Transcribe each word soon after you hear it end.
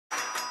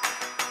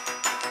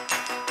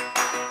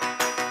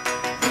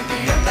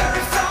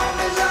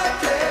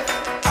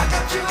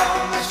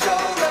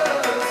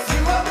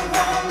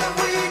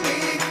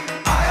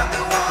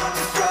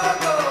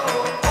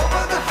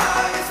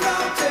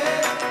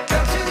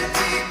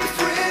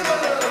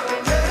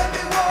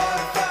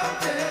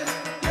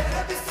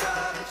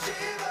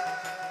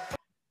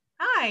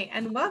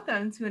and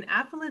welcome to an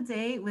apple a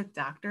day with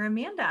Dr.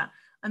 Amanda.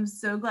 I'm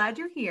so glad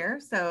you're here.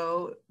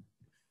 So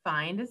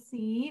find a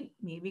seat,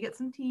 maybe get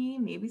some tea,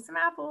 maybe some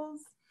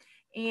apples,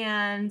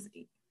 and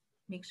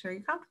make sure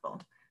you're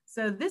comfortable.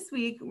 So this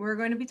week, we're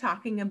going to be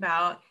talking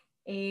about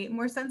a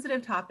more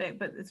sensitive topic,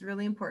 but it's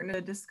really important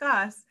to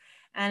discuss,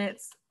 and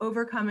it's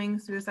overcoming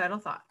suicidal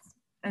thoughts.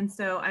 And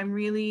so I'm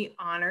really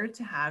honored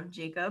to have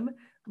Jacob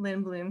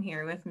Lindblom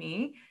here with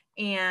me,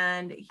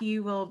 and he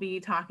will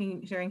be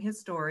sharing his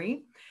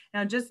story.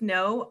 Now, just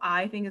know,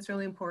 I think it's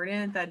really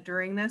important that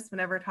during this,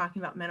 whenever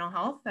talking about mental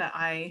health, that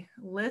I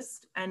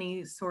list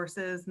any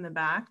sources in the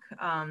back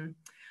on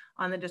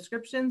the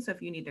description. So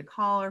if you need to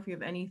call or if you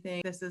have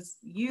anything, this is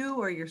you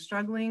or you're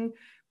struggling,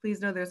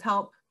 please know there's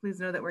help. Please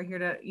know that we're here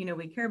to,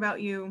 we care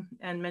about you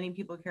and many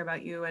people care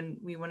about you, and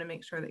we want to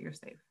make sure that you're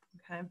safe.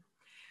 Okay.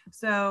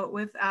 So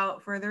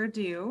without further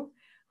ado,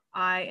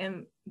 I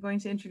am going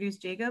to introduce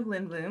Jacob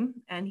Lindblom,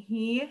 and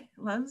he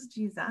loves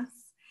Jesus,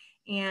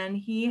 and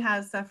he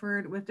has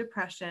suffered with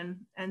depression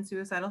and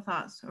suicidal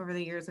thoughts over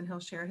the years, and he'll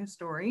share his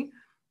story.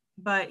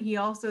 But he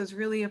also is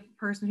really a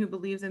person who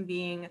believes in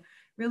being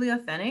really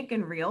authentic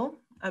and real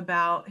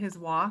about his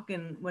walk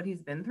and what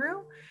he's been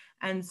through,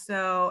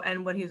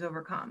 and what he's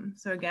overcome.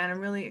 So again, I'm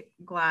really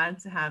glad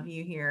to have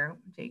you here,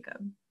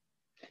 Jacob.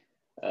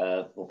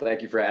 Well,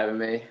 thank you for having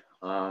me.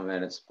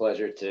 And it's a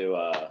pleasure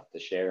to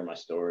share my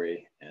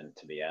story and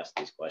to be asked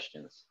these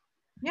questions.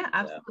 Yeah,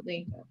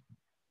 absolutely.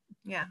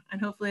 Yeah,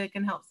 and hopefully it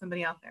can help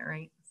somebody out there,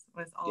 right? That's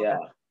what it's all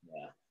about.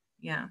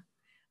 Yeah.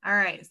 All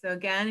right. So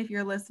again, if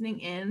you're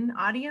listening in,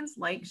 audience,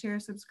 like, share,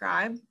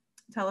 subscribe,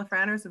 tell a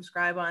friend, or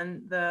subscribe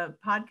on the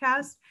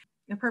podcast.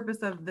 The purpose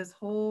of this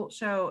whole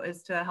show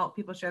is to help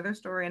people share their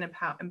story and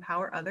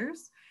empower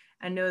others,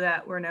 and know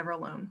that we're never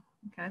alone.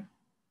 Okay.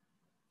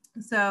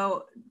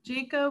 So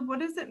Jacob, what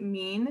does it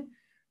mean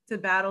to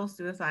battle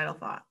suicidal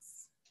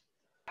thoughts?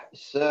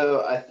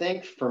 So I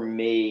think for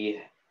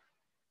me,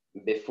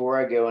 before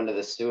I go into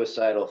the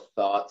suicidal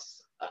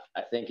thoughts,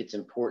 I think it's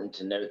important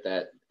to note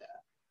that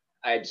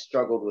I had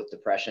struggled with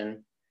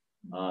depression.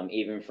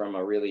 Even from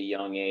a really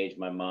young age,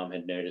 my mom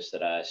had noticed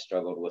that I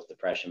struggled with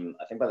depression.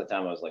 I think by the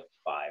time I was like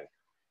 5.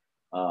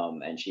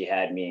 And she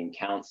had me in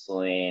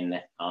counseling,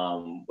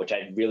 which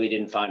I really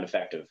didn't find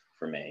effective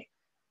for me.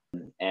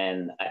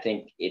 And I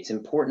think it's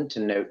important to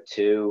note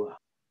too,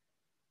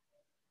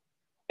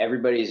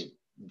 everybody's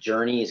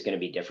journey is going to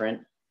be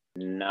different.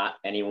 Not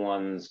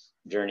anyone's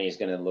journey is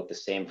going to look the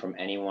same from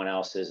anyone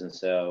else's. And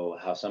so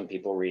how some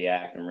people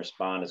react and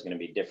respond is going to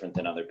be different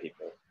than other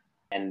people.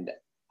 And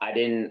I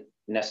didn't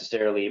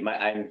necessarily,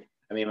 my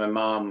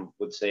mom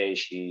would say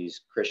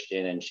she's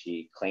Christian and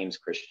she claims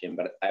Christian,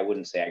 but I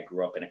wouldn't say I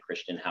grew up in a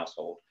Christian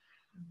household.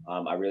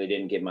 I really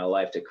didn't give my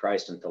life to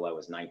Christ until I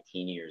was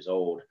 19 years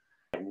old,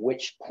 at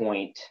which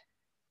point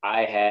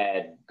I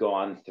had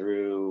gone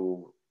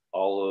through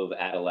all of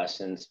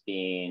adolescence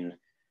being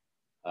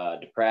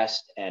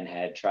depressed and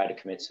had tried to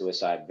commit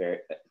suicide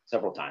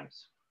several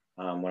times.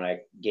 When I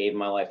gave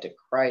my life to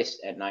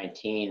Christ at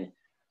 19,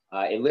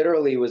 it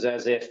literally was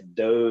as if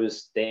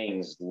those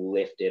things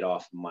lifted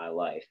off my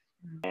life.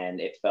 And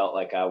it felt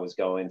like I was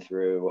going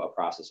through a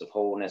process of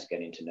wholeness,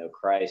 getting to know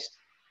Christ.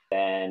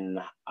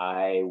 Then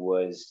I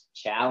was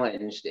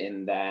challenged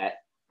in that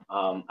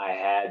I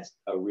had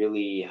a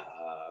really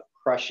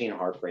crushing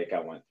heartbreak I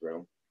went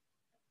through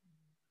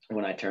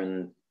when I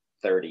turned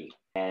 30.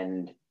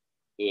 And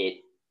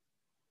it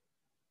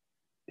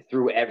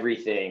threw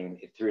everything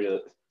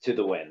to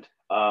the wind.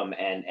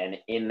 And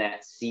in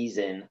that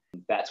season,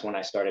 that's when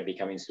I started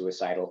becoming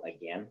suicidal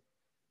again.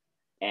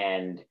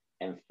 And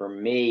for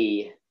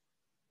me,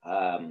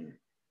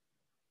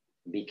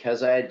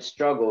 because I had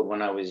struggled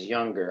when I was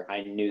younger,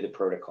 I knew the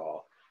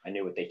protocol. I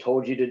knew what they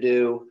told you to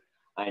do.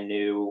 I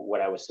knew what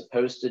I was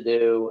supposed to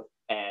do.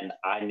 And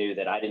I knew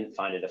that I didn't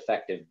find it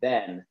effective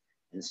then.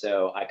 And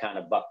so I kind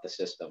of bucked the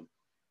system.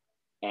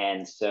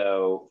 And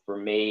so for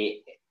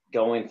me,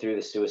 going through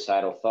the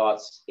suicidal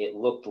thoughts, it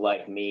looked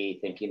like me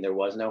thinking there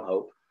was no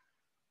hope.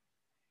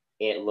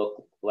 It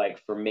looked like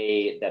for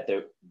me that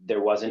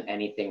there wasn't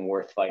anything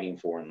worth fighting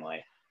for in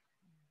life.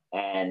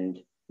 And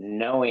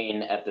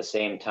knowing at the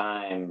same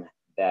time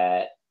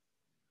that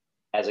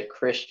as a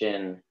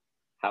Christian,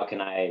 how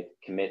can I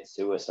commit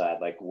suicide?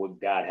 Like, would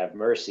God have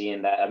mercy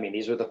in that? I mean,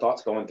 these were the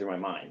thoughts going through my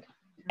mind.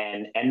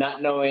 And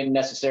not knowing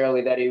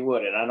necessarily that he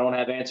would. And I don't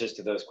have answers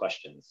to those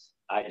questions.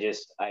 I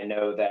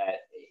know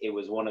that it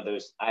was one of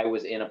those, I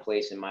was in a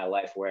place in my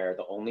life where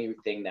the only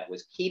thing that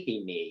was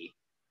keeping me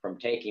from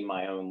taking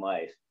my own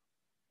life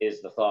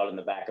is the thought in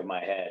the back of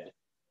my head,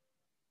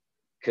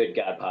 could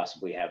God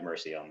possibly have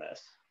mercy on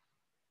this?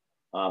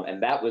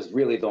 And that was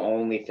really the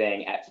only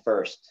thing at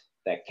first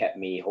that kept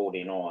me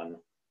holding on.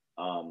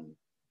 So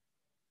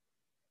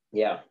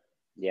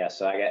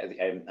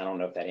I don't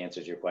know if that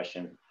answers your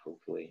question,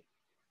 hopefully.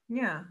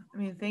 Yeah. I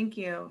mean, thank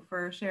you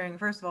for sharing.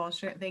 First of all,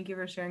 thank you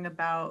for sharing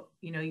about,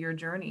 your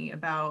journey,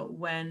 about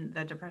when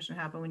that depression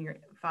happened when you're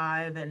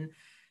 5, and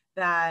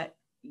that,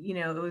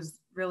 it was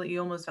really, you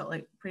almost felt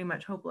like pretty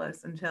much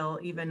hopeless until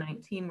even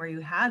 19, where you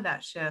had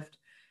that shift.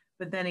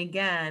 But then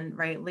again,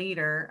 right,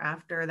 later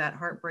after that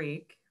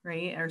heartbreak,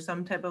 right, or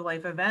some type of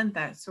life event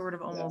that sort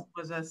of almost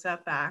was a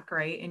setback,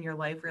 right, in your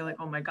life, where you're like,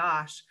 oh my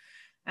gosh.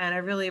 And I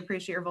really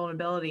appreciate your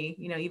vulnerability,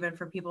 you know, even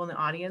for people in the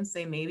audience,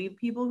 they may be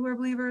people who are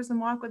believers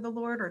and walk with the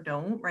Lord or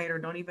don't, right, or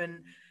don't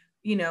even,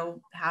 you know,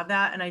 have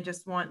that. And I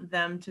just want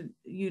them to,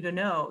 you to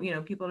know, you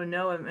know, people to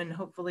know, and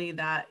hopefully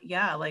that,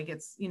 yeah, like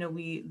it's, you know,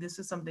 this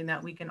is something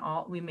that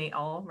we may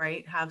all,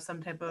 right, have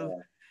some type of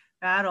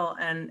battle.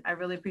 And I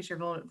really appreciate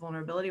your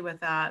vulnerability with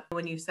that.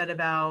 When you said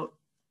about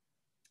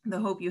the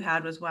hope you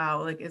had was,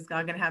 wow, like, is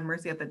God going to have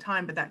mercy at the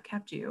time? But that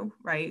kept you,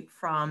 right,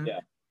 from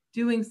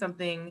doing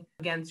something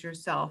against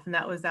yourself. And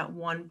that was that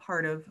one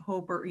part of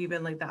hope, or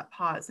even like that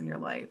pause in your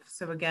life.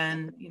 So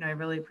again, you know, I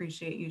really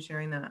appreciate you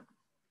sharing that.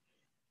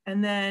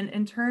 And then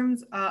in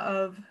terms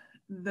of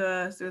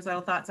the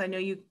suicidal thoughts, I know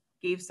you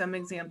gave some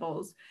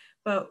examples,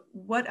 but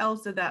what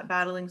else did that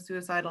battling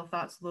suicidal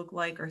thoughts look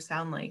like or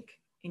sound like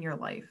in your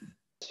life?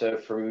 So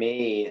for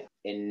me,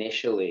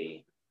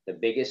 initially, the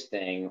biggest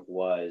thing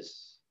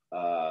was,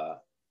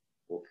 well,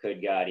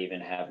 could God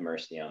even have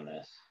mercy on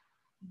this?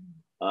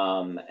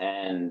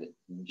 And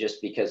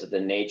just because of the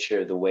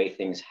nature of the way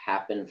things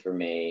happened for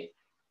me,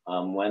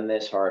 when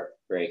this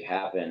heartbreak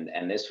happened,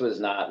 and this was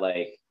not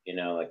like, you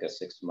know, like a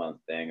 6-month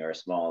thing or a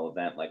small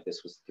event, like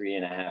this was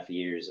 3.5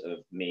 years of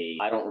me.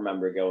 I don't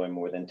remember going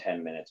more than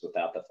 10 minutes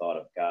without the thought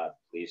of, God,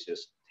 please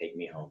just take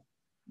me home.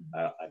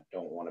 I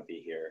don't want to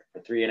be here for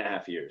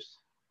 3.5 years.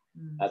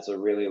 That's a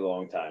really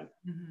long time.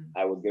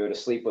 I would go to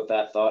sleep with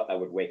that thought. I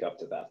would wake up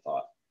to that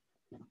thought.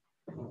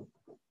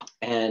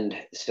 And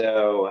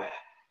so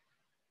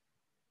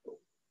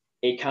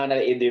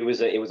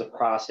it was a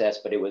process,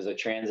 but it was a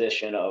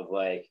transition of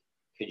like,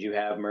 could you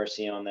have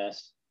mercy on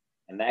this?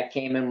 And that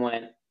came and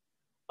went.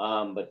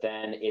 But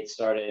then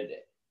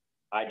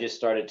I just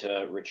started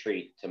to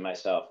retreat to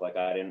myself. Like,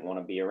 I didn't want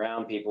to be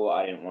around people.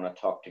 I didn't want to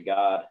talk to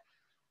God.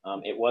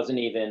 It wasn't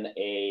even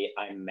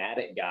I'm mad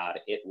at God.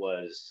 It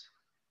was,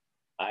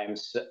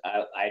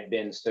 I'd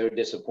been so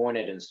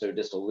disappointed and so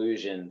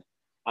disillusioned.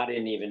 I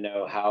didn't even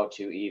know how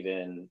to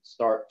even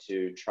start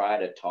to try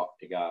to talk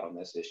to God on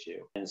this issue.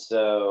 And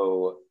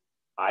so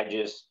I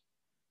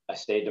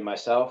stayed to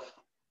myself.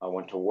 I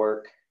went to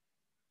work.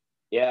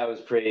 Yeah, it was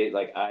pretty,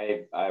 like,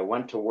 I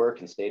went to work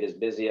and stayed as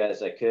busy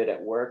as I could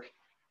at work.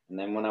 And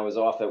then when I was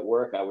off at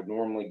work, I would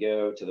normally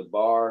go to the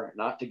bar,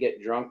 not to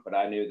get drunk, but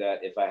I knew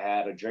that if I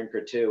had a drink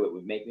or two, it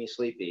would make me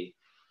sleepy.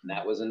 And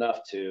that was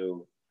enough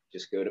to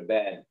just go to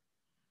bed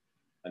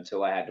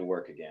until I had to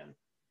work again.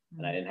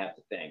 And I didn't have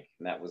to think.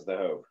 And that was the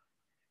hope.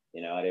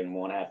 You know, I didn't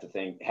want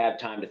to have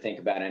time to think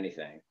about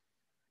anything.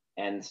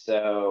 And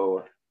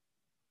so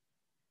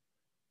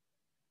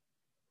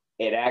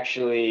it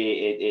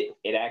actually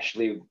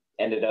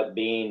ended up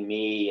being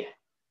me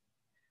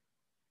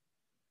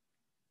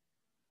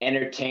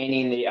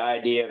entertaining the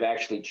idea of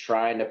actually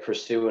trying to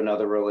pursue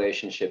another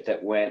relationship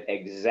that went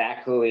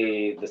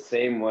exactly the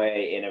same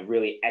way in a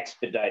really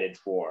expedited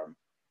form.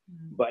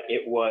 But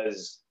it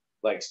was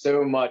like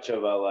so much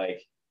of a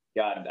like,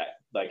 God,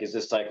 like, is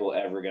this cycle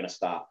ever going to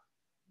stop?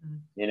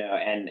 You know,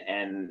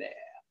 and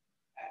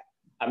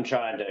I'm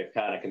trying to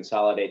kind of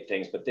consolidate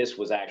things, but this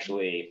was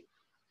actually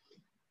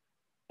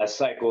a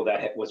cycle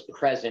that was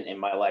present in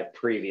my life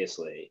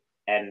previously,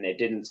 and it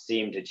didn't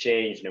seem to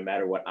change no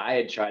matter what I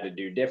had tried to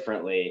do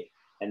differently.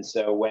 And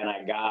so when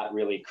I got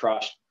really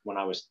crushed when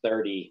I was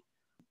 30,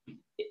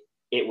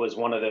 it was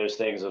one of those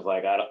things of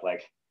like,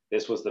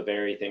 this was the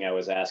very thing I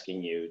was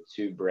asking you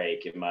to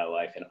break in my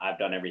life. And I've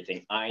done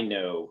everything I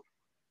know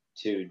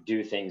to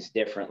do things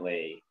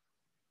differently,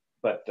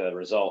 but the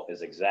result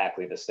is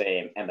exactly the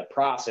same. And the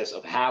process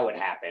of how it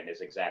happened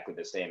is exactly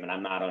the same. And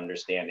I'm not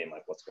understanding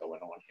like what's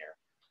going on here.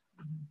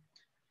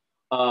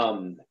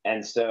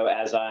 And so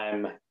as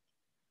I'm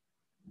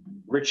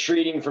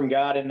retreating from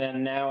God, and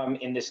then now I'm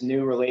in this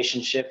new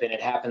relationship and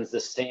it happens the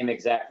same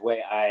exact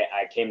way,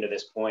 I came to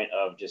this point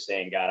of just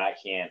saying, God, I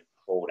can't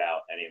hold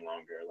out any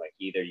longer. Like,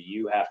 either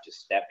you have to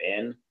step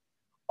in,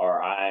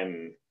 or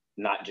I'm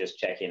not just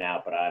checking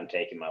out, but I'm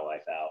taking my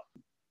life out.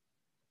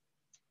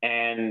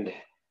 And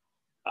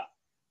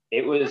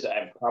it was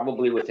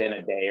probably within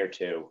a day or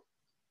two,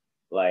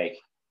 like,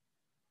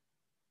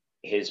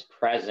 his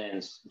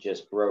presence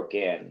just broke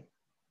in,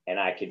 and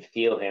I could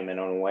feel him in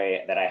a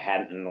way that I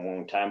hadn't in a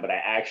long time. But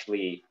I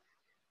actually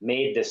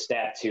made the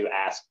step to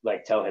ask,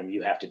 like, tell him,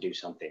 you have to do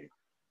something,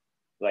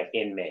 like,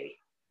 in me.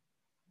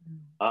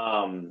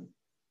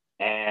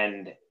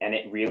 And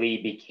it really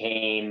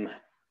became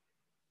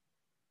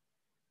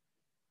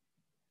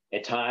a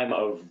time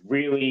of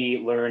really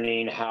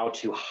learning how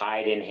to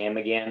hide in him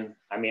again.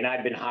 I mean,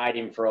 I'd been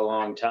hiding for a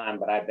long time,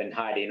 but I've been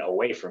hiding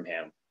away from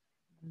him.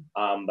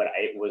 But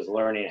I was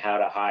learning how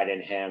to hide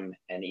in him.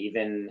 And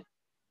even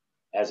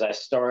as I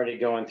started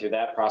going through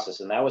that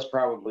process, and that was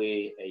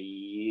probably a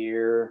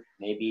year,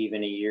 maybe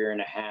even a year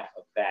and a half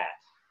of that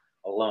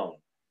alone.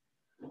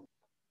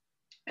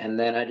 And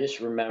then I just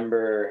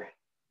remember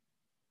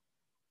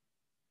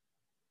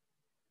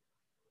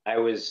I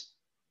was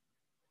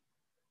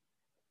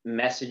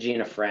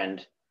messaging a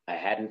friend. I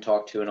hadn't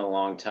talked to in a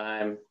long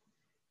time,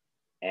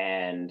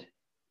 and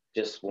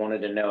just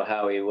wanted to know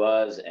how he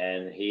was.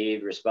 And he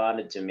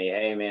responded to me,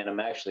 "Hey man, I'm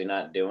actually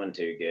not doing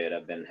too good.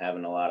 I've been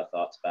having a lot of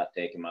thoughts about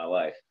taking my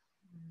life."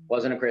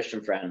 Wasn't a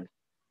Christian friend.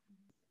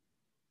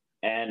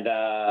 And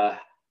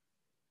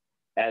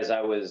as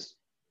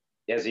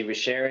he was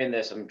sharing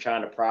this, I'm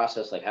trying to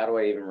process, like, how do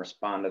I even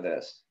respond to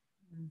this?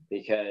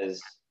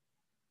 Because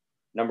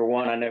number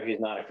one, I know he's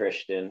not a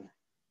Christian.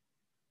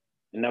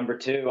 And number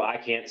two, I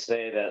can't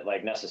say that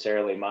like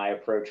necessarily my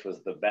approach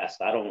was the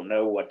best. I don't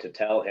know what to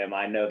tell him.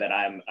 I know that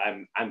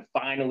I'm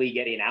finally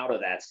getting out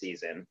of that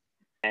season.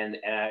 And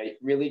I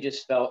really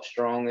just felt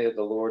strongly that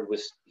the Lord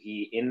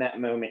in that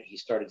moment, he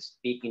started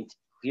speaking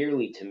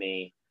clearly to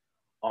me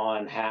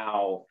on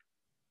how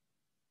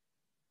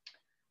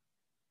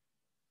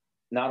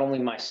not only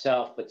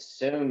myself, but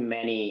so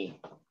many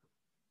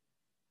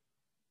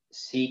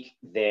seek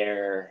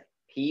their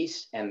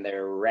peace and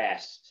their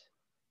rest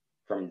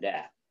from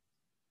death.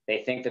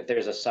 They think that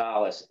there's a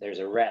solace, there's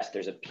a rest,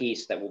 there's a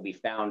peace that will be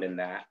found in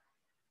that.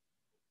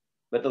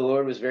 But the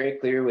Lord was very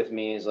clear with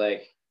me. He's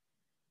like,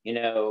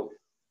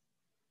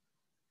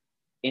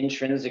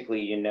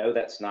 intrinsically,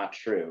 that's not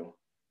true.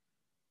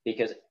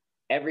 Because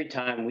every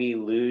time we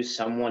lose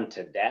someone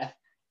to death,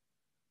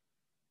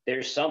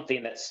 there's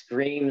something that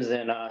screams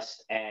in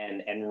us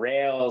and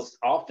rails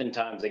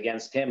oftentimes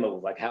against him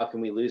of like, how can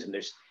we lose him?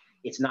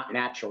 It's not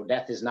natural.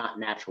 Death is not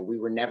natural. We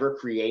were never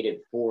created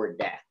for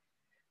death.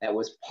 That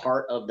was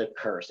part of the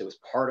curse. It was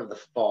part of the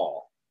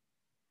fall.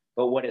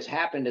 But what has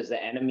happened is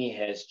the enemy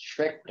has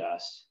tricked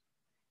us.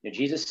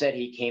 Jesus said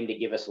he came to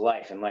give us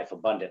life and life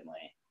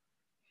abundantly.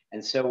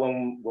 And so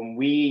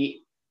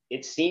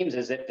it seems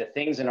as if the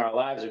things in our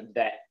lives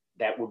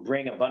that would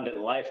bring abundant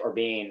life are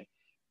being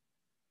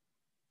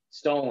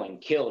stolen,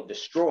 killed,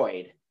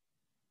 destroyed,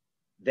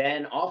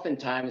 then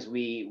oftentimes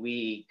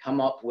we come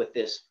up with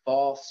this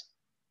false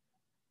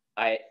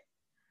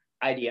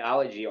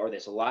ideology or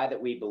this lie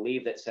that we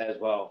believe that says,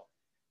 well,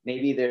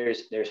 maybe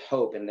there's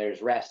hope and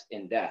there's rest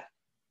in death.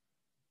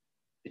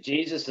 But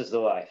Jesus is the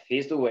life.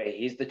 He's the way.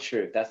 He's the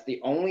truth. That's the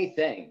only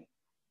thing.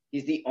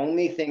 He's the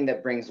only thing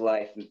that brings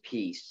life and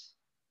peace.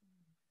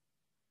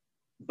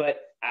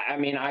 But I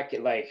mean, I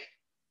could like,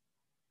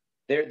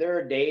 there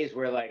are days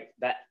where like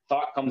that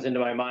thought comes into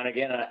my mind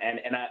again.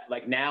 And I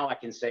like, now I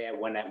can say it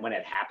when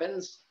it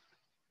happens,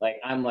 like,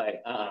 I'm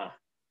like,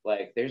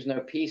 like there's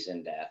no peace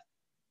in death.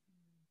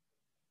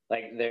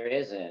 Like there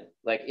isn't.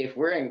 Like if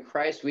we're in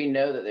Christ, we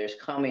know that there's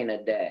coming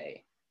a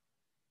day,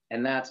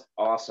 and that's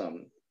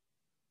awesome.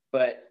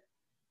 But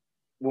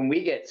when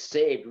we get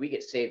saved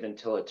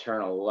until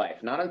eternal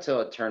life, not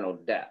until eternal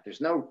death.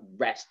 There's no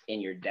rest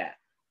in your death.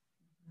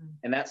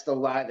 And that's the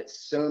lie that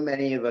so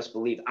many of us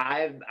believe.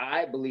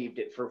 I believed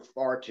it for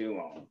far too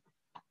long.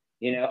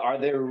 Are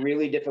there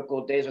really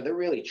difficult days? Are there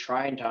really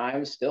trying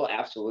times? Still,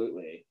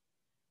 absolutely.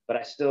 But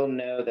I still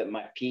know that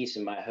my peace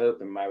and my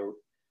hope and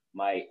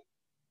my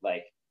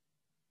like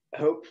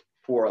hope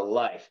for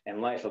life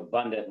and life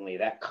abundantly,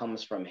 that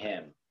comes from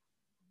him.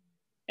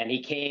 And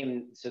he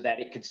came so that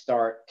it could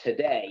start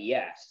today,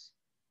 yes,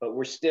 but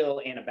we're still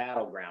in a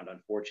battleground,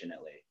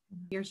 unfortunately.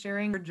 You're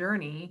sharing your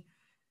journey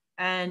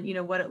and,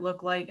 what it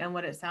looked like and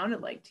what it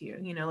sounded like to you,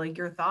 like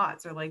your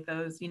thoughts or like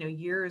those,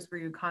 years where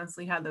you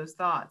constantly had those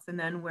thoughts. And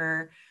then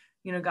where,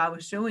 God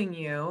was showing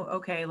you,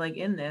 okay, like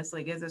in this,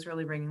 like, is this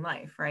really bringing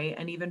life? Right.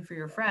 And even for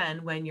your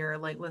friend, when you're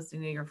like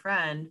listening to your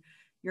friend,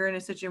 you're in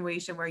a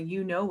situation where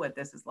what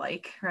this is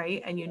like,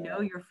 right? And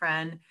your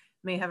friend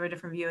may have a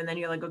different view. And then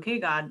you're like, okay,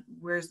 God,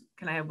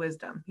 can I have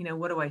wisdom?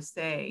 What do I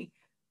say?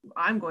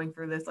 I'm going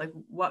through this, like,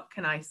 what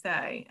can I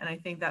say? And I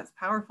think that's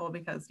powerful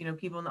because,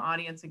 people in the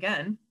audience,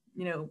 again,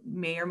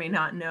 may or may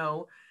not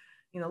know,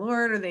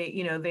 Lord, or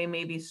they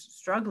may be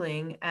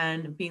struggling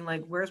and being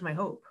like, where's my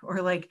hope?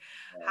 Or like,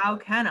 how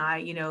can I,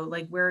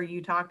 like where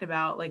you talked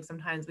about, like,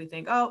 sometimes we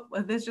think, oh,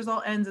 if this just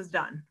all ends, it's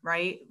done.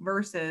 Right.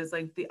 Versus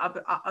like the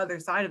other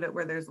side of it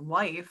where there's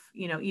life,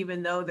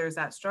 even though there's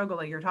that struggle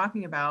that you're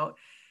talking about,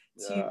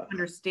 to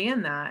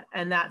understand that.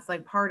 And that's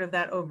like part of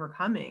that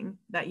overcoming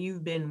that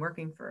you've been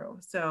working through.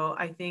 So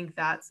I think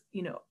that's,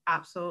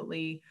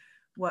 absolutely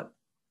what,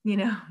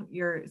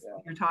 you're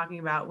talking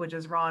about, which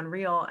is raw and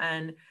real,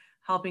 and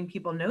helping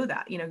people know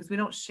that, because we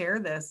don't share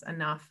this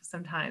enough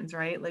sometimes,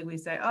 right? Like we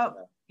say, oh,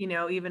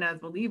 even as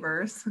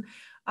believers,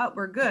 oh,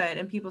 we're good.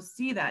 And people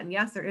see that. And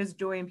yes, there is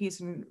joy and peace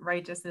and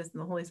righteousness in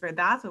the Holy Spirit.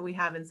 That's what we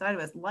have inside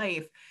of us,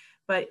 life.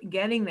 But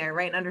getting there,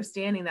 right, and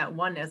understanding that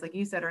oneness, like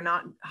you said, are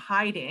not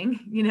hiding,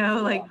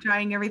 like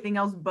trying everything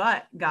else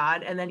but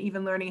God, and then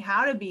even learning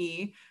how to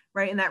be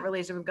right in that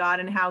relationship with God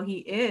and how he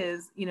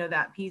is,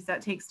 that peace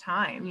that takes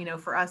time,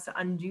 for us to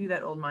undo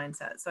that old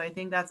mindset. So I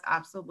think that's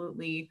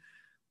absolutely,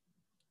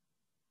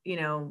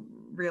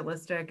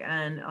 realistic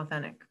and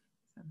authentic.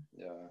 So.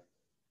 Yeah.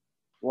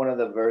 One of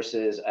the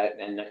verses,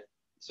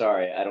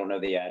 sorry, I don't know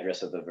the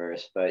address of the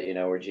verse, but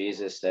where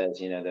Jesus says,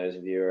 those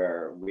of you who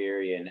are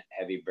weary and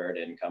heavy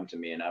burden, come to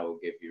me and I will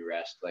give you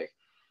rest. Like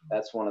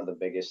that's one of the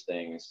biggest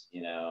things,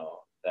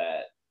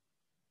 that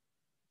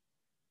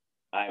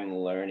I'm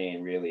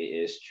learning really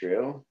is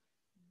true.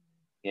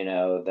 You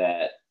know,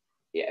 that,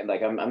 yeah,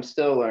 like I'm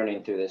still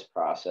learning through this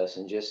process,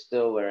 and just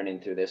still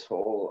learning through this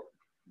whole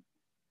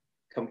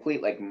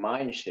complete like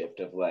mind shift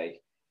of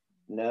like,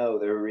 no,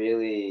 they're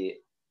really,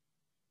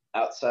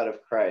 outside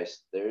of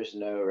Christ, there's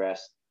no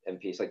rest and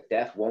peace. Like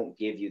death won't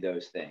give you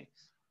those things.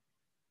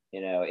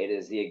 You know, it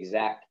is the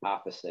exact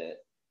opposite.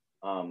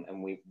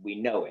 And we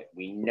know it.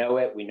 We know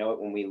it. We know it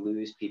when we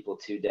lose people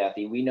to death.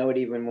 We know it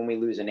even when we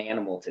lose an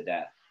animal to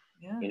death.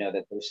 Yeah. You know,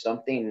 that there's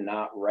something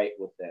not right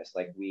with this.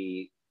 Like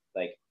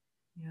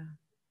Yeah.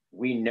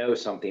 we know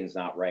something's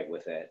not right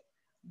with it.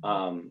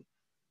 Mm-hmm.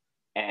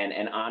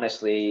 And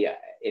honestly,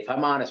 if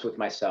I'm honest with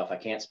myself, I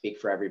can't speak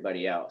for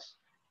everybody else.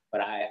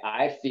 But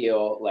I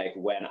feel like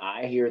when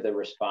I hear the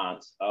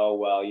response, oh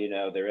well, you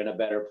know, they're in a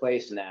better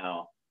place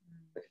now.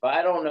 If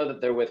I don't know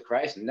that they're with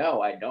Christ,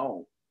 no, I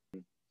don't.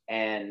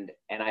 And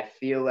I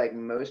feel like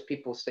most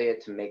people say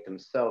it to make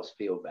themselves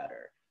feel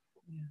better.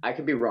 Yeah. I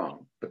could be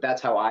wrong, but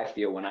that's how I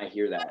feel when I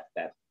hear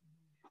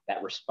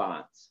that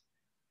response.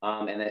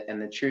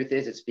 And the truth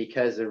is, it's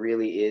because there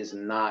really is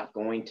not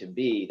going to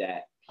be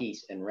that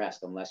peace and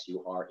rest unless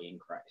you are in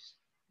Christ.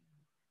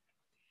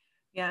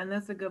 Yeah, and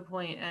that's a good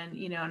point. And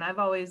and I've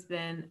always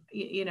been,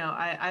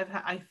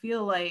 I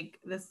feel like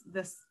this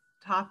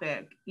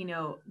topic,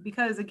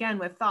 because again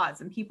with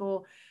thoughts and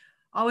people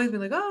always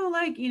been like, oh,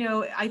 like,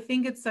 I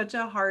think it's such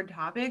a hard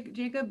topic,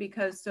 Jacob,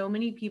 because so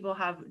many people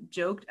have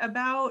joked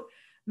about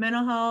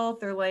mental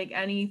health or like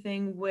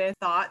anything with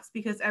thoughts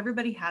because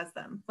everybody has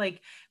them.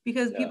 Like,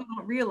 because Yeah. people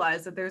don't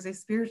realize that there's a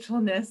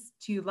spiritualness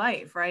to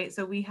life, right?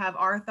 So we have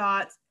our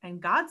thoughts and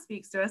God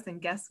speaks to us.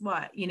 And guess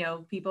what?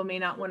 People may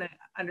not want to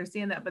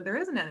understand that, but there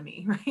is an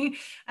enemy, right?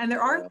 And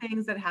there are Yeah.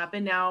 things that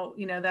happen now,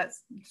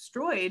 that's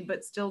destroyed,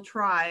 but still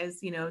tries,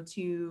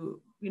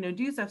 to,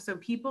 do stuff. So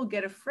people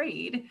get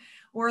afraid,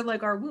 or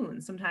like our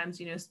wounds sometimes,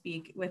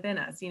 speak within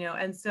us,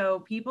 and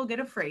so people get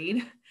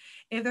afraid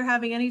if they're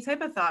having any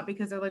type of thought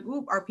because they're like,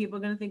 oop, are people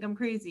going to think I'm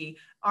crazy?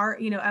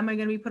 Am I going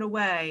to be put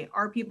away?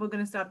 Are people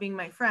going to stop being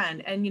my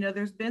friend? And,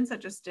 there's been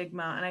such a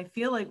stigma. And I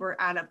feel like we're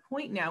at a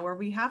point now where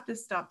we have to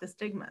stop the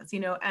stigmas,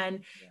 and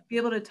be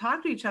able to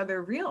talk to each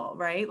other real,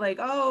 right? Like,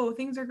 oh,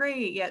 things are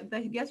great. Yeah,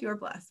 yes, you're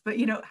blessed. But,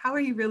 how are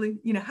you really,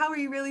 how are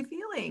you really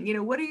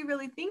feeling? What are you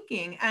really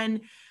thinking?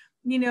 And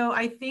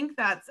I think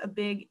that's a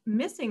big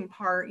missing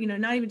part,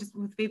 not even just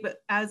with faith, but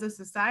as a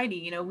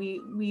society,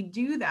 we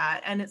do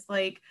that. And it's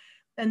like,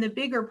 and the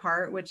bigger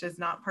part, which is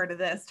not part of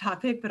this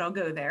topic, but I'll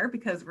go there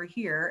because we're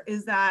here,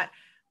 is that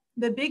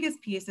the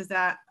biggest piece is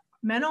that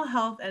mental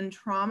health and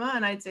trauma,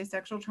 and I'd say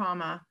sexual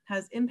trauma,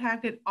 has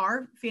impacted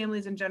our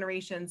families and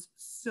generations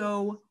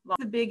so long.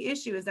 The big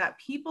issue is that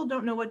people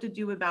don't know what to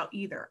do about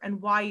either.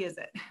 And why is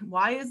it?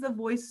 Why is the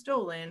voice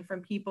stolen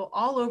from people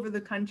all over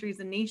the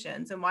countries and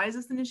nations? And why is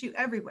this an issue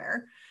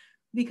everywhere?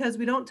 Because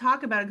we don't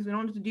talk about it because we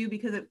don't know what to do,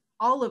 because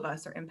all of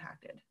us are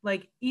impacted.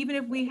 Like, even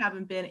if we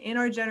haven't been, in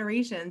our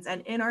generations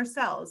and in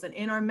ourselves and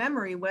in our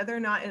memory, whether or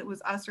not it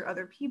was us or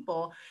other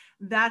people,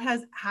 that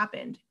has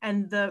happened.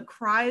 And the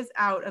cries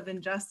out of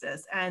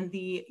injustice and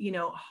the,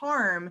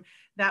 harm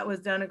that was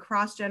done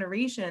across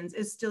generations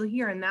is still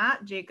here. And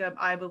that, Jacob,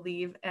 I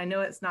believe, I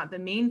know it's not the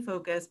main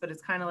focus, but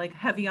it's kind of like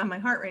heavy on my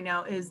heart right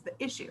now, is the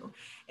issue,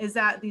 is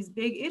that these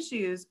big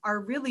issues are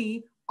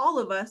really all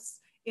of us.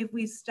 If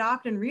we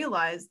stopped and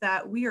realized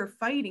that we are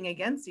fighting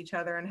against each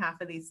other in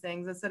half of these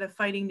things instead of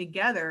fighting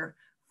together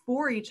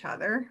for each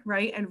other,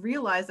 right? And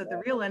realize that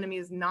the real enemy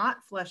is not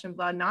flesh and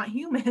blood, not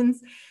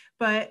humans,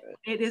 but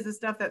it is the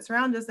stuff that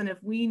surrounds us. And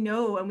if we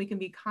know and we can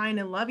be kind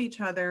and love each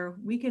other,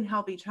 we can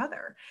help each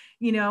other,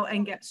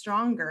 and get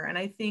stronger. And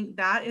I think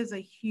that is a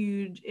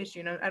huge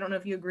issue. I don't know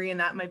if you agree, and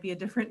that might be a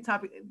different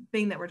topic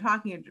thing that we're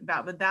talking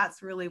about, but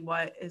that's really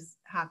what is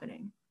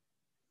happening.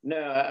 No,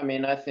 I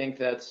mean, I think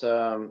that's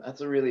a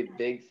really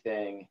big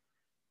thing.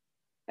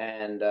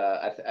 And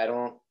I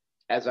don't,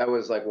 as I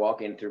was like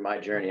walking through my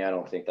journey, I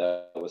don't think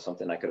that was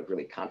something I could have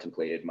really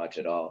contemplated much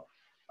at all.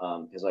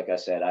 Because like I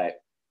said,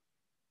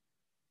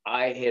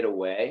 I hid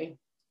away,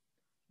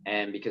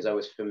 and because I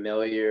was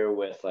familiar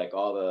with like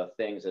all the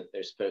things that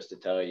they're supposed to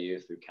tell you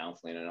through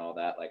counseling and all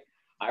that, like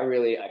I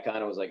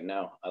kind of was like,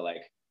 no, I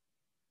like,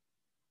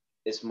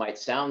 this might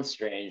sound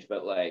strange,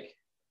 but like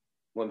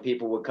when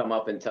people would come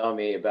up and tell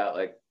me about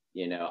like,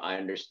 I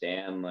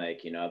understand,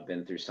 like, I've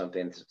been through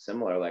something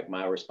similar, like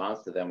my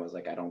response to them was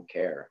like, I don't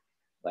care.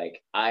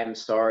 Like, I'm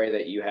sorry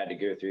that you had to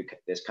go through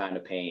this kind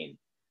of pain.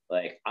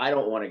 Like, I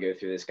don't want to go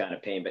through this kind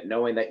of pain, but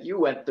knowing that you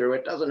went through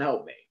it doesn't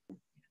help me.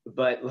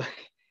 But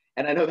like,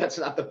 and I know that's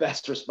not the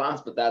best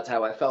response, but that's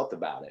how I felt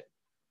about it.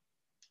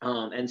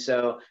 And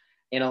so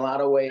in a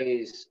lot of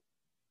ways,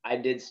 I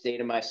did stay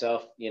to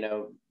myself,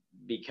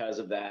 because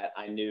of that.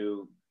 I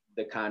knew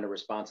the kind of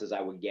responses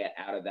I would get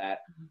out of that.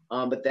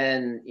 But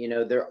then,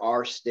 there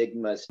are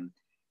stigmas.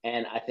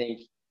 And I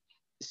think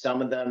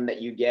some of them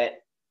that you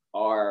get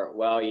are,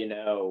 well,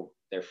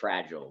 they're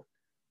fragile.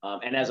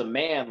 And as a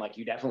man, like,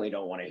 you definitely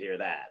don't want to hear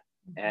that.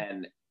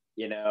 And,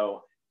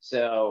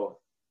 so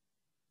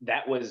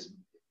that was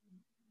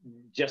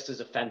just as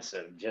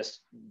offensive,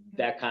 just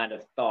that kind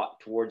of thought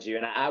towards you.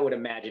 And I would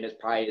imagine it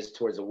probably is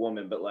towards a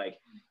woman, but like,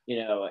 you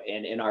know,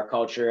 in our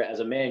culture, as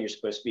a man, you're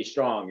supposed to be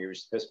strong. You're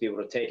supposed to be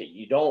able to take it.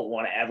 You don't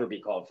want to ever be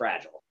called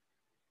fragile.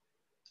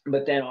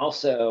 But then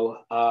also,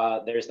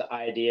 there's the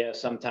idea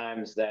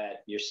sometimes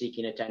that you're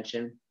seeking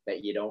attention,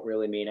 that you don't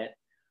really mean it.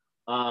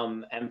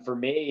 And for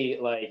me,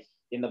 like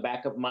in the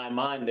back of my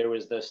mind, there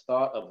was this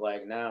thought of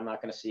like, no, I'm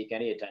not going to seek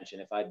any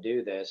attention. If I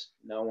do this,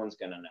 no one's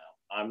going to know.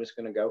 I'm just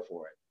going to go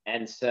for it.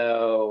 And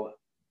so,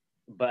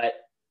 but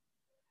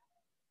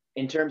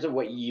in terms of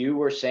what you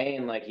were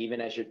saying, like even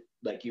as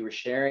you were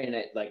sharing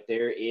it, like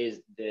there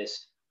is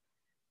this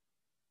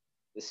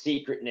the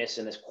secretness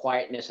and this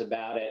quietness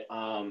about it.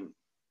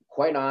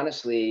 Quite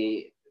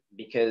honestly,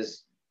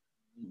 because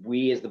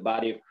we as the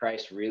body of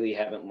Christ really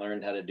haven't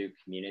learned how to do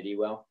community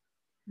well,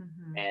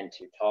 and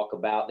to talk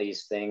about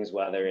these things,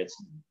 whether it's,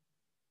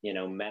 you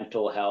know,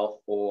 mental health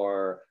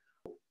or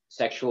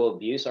sexual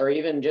abuse or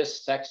even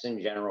just sex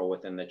in general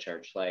within the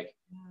church. Like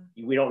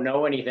we don't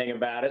know anything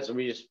about it. So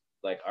we just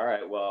like, all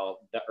right, well,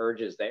 the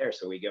urge is there.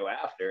 So we go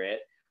after it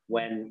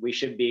when we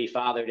should be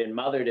fathered and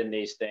mothered in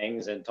these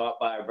things and taught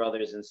by our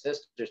brothers and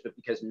sisters. But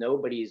because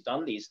nobody's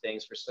done these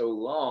things for so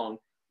long,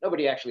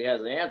 nobody actually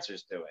has the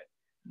answers to it.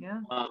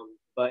 Yeah.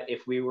 But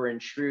if we were in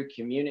true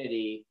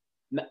community,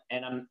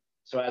 and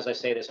so as I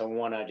say this, I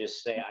want to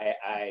just say,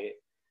 I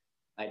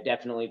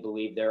definitely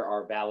believe there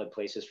are valid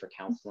places for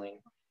counseling.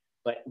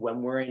 But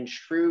when we're in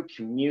true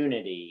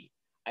community,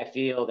 I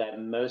feel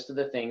that most of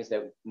the things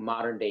that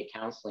modern day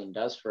counseling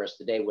does for us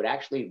today would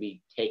actually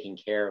be taken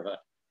care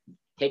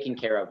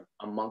of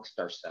amongst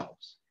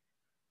ourselves.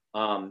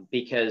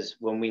 Because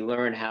when we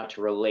learn how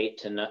to relate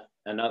to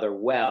another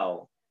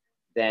well,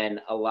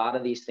 then a lot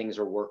of these things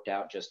are worked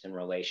out just in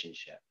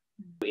relationship.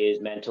 Is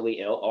mentally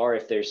ill, or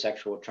if there's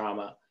sexual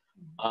trauma,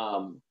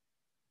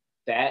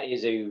 that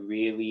is a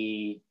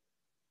really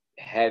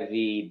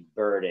heavy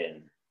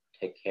burden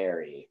to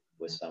carry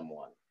with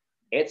someone.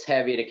 It's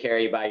heavy to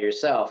carry by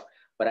yourself,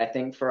 but I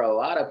think for a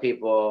lot of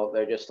people,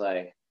 they're just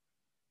like,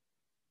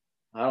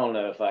 I don't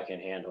know if I can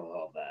handle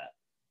all that.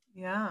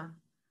 Yeah.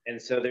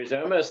 And so there's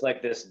almost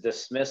like this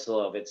dismissal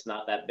of it's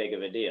not that big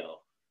of a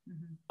deal,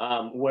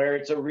 where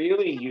it's a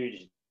really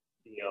huge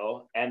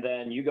deal. And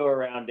then you go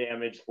around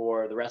damaged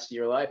for the rest of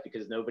your life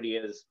because nobody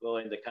is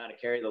willing to kind of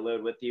carry the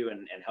load with you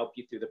and help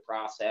you through the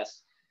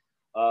process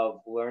of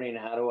learning,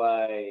 how do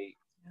I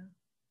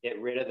get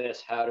rid of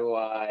this? How do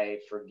I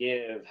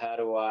forgive? How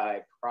do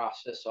I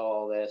process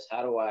all this?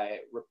 How do I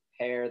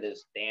repair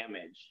this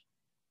damage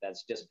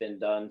that's just been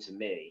done to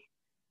me?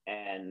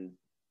 And,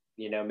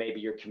 you know,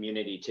 maybe your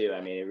community too. I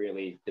mean, it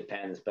really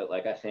depends. But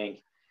like, I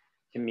think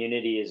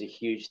community is a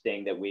huge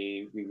thing that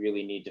we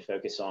really need to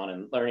focus on,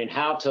 and learning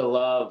how to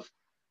love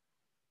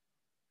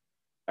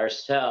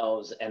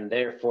ourselves and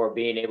therefore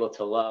being able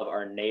to love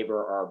our neighbor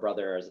or our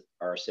brother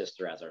or our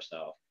sister as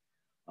ourselves.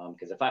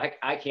 Because if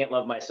I can't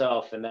love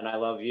myself and then I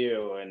love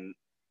you, and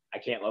I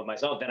can't love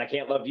myself, then I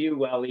can't love you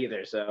well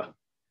either. So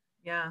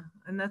yeah,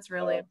 and that's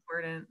really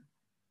important.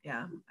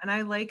 Yeah. And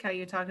I like how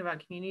you talked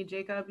about community,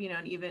 Jacob, you know,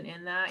 and even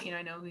in that, you know,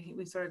 I know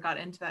we sort of got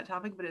into that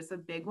topic, but it's a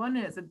big one,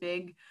 and it's a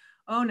big,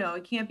 oh no,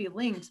 it can't be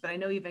linked. But I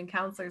know even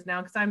counselors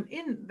now, because I'm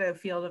in the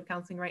field of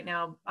counseling right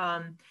now,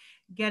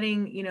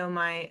 getting, you know,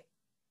 my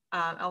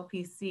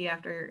LPC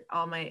after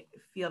all my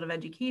field of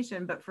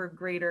education, but for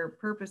greater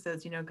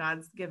purposes, you know,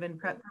 God's given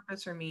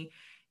purpose for me.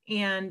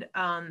 And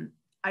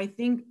I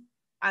think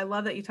I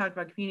love that you talked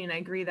about community, and I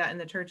agree that in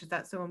the church is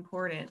that so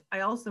important.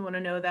 I also want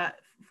to know that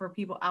for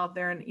people out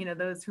there, and, you know,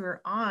 those who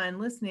are on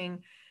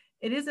listening,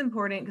 it is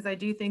important, because I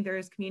do think there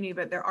is community,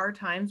 but there are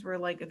times where,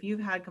 like, if you've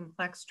had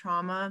complex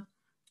trauma,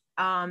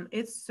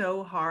 it's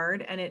so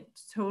hard, and it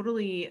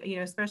totally, you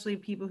know, especially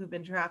people who've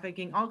been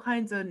trafficking, all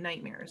kinds of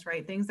nightmares,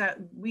 right? Things that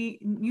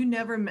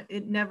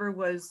it never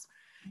was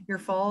your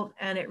fault,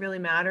 and it really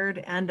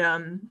mattered.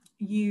 And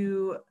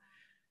you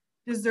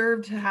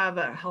deserved to have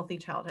a healthy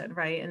childhood,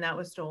 right? And that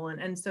was stolen.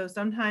 And so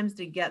sometimes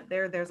to get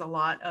there, there's a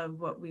lot of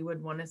what we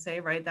would want to say,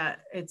 right?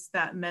 That it's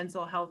that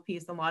mental health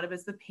piece. A lot of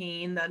it's the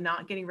pain, the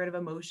not getting rid of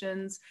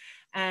emotions,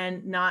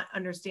 and not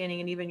understanding,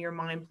 and even your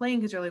mind playing,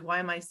 because you're like, why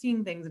am I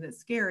seeing things? And it's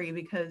scary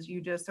because you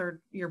just are,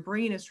 your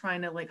brain is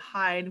trying to like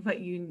hide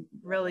what you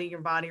really,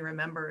 your body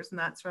remembers. And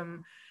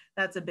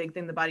that's a big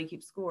thing. The body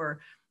keeps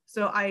score.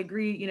 So I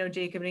agree, you know,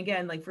 Jacob. And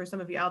again, like for some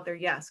of you out there,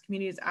 yes,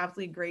 community is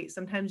absolutely great.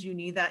 Sometimes you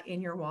need that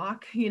in your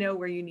walk, you know,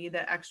 where you need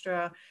that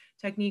extra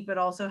technique, but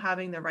also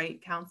having the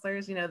right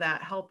counselors, you know,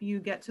 that help you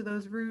get to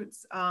those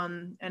roots.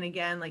 And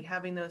again, like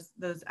having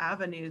those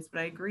avenues.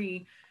 But I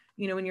agree,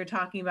 you know, when you're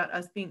talking about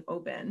us being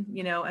open,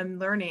 you know, and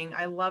learning,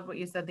 I love what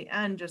you said at the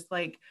end, just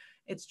like,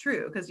 it's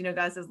true, because, you know,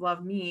 God says,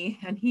 love me,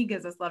 and he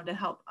gives us love to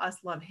help us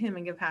love him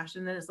and give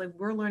passion. And it's like,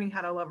 we're learning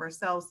how to love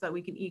ourselves so that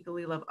we can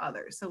equally love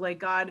others. So like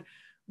God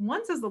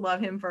wants us to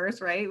love him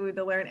first, right? We have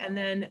to learn, and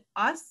then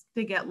us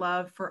to get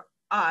love for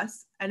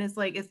us. And it's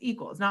like, it's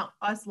equal. It's not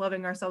us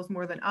loving ourselves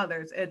more than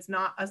others. It's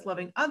not us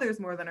loving others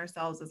more than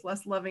ourselves. It's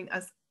less loving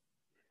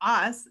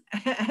us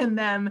and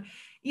them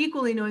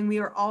equally knowing we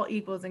are all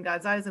equals in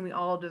God's eyes and we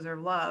all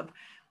deserve love.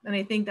 And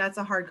I think that's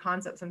a hard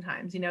concept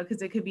sometimes,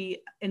 because it could be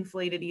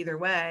inflated either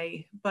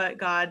way. But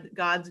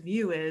God's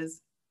view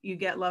is, you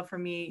get love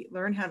from me,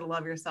 learn how to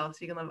love yourself so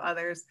you can love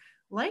others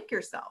like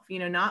yourself,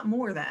 not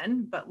more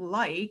than, but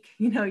like,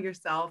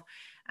 yourself.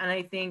 And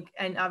I think,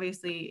 and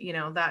obviously,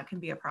 that can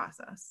be a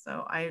process.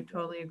 So I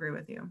totally agree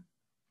with you.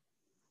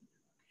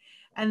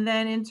 And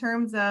then in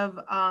terms of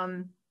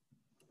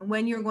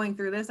when you're going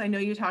through this, I know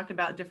you talked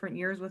about different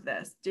years with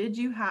this. Did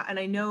you have, and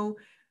I know,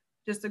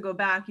 just to go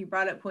back, you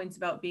brought up points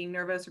about being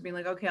nervous or being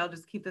like, okay, I'll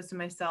just keep this to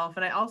myself.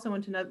 And I also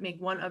want to make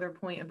one other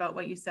point about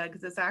what you said,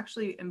 because it's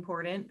actually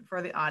important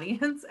for the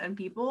audience and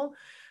people.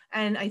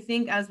 And I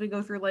think as we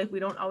go through life, we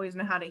don't always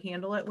know how to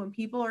handle it. When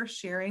people are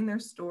sharing their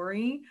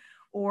story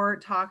or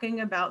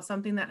talking about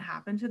something that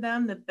happened to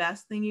them, the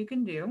best thing you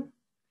can do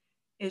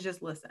is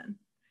just listen.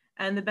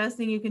 And the best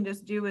thing you can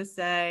just do is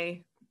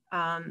say,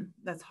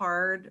 that's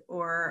hard,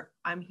 or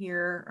I'm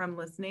here, or I'm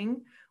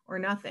listening, or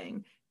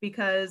nothing.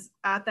 Because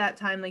at that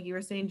time, like you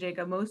were saying,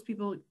 Jacob, most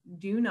people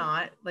do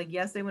not, like,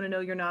 yes, they want to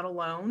know you're not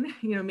alone.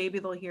 Maybe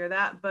they'll hear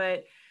that,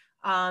 but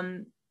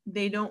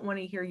they don't want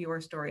to hear your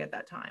story at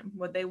that time.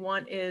 What they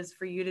want is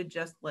for you to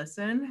just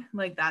listen.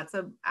 Like, that's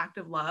an act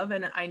of love.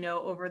 And I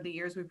know over the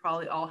years, we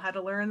probably all had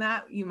to learn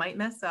that. You might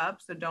mess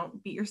up, so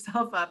don't beat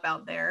yourself up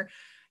out there.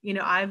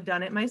 I've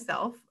done it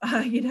myself,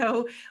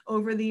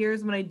 over the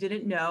years when I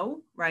didn't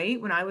know,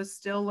 right? When I was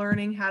still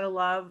learning how to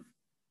love,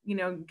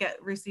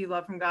 receive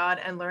love from God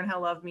and learn how to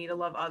love me to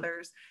love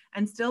others,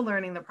 and still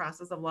learning the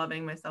process of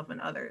loving myself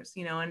and others,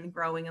 and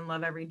growing in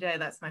love every day.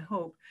 That's my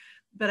hope.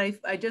 But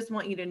I just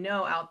want you to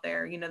know out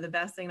there, the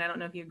best thing, I don't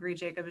know if you agree,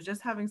 Jacob, is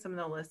just having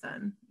someone to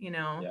listen,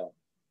 Yeah.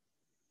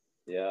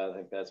 Yeah. I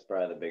think that's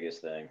probably the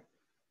biggest thing.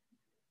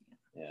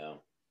 Yeah.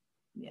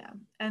 Yeah.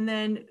 And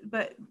then,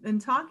 but in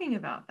talking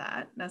about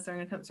that's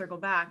going to circle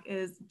back,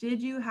 is,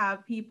 did you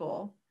have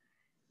people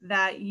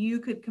that you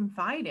could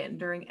confide in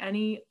during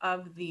any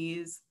of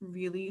these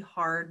really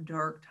hard,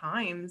 dark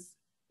times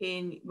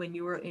when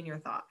you were in your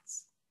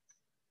thoughts?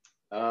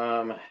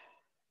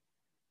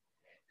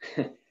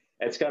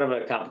 It's kind of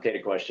a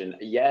complicated question.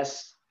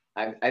 Yes,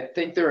 I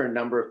think there are a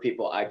number of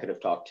people I could have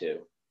talked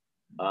to.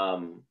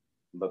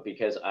 But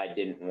because I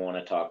didn't want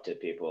to talk to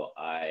people,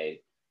 I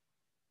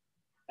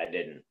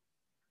didn't.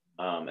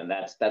 And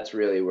that's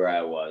really where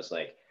I was.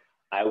 Like,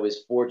 I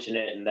was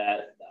fortunate in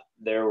that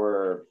there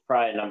were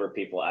probably a number of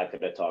people I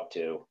could have talked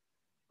to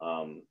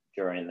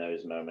during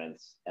those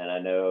moments. And I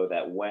know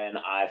that when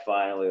I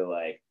finally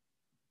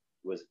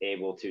was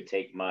able to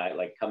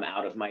come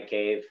out of my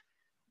cave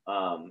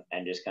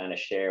and just kind of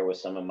share with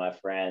some of my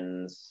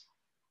friends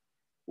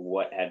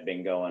what had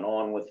been going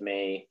on with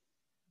me,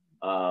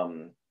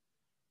 that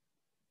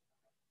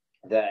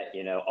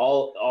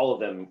all of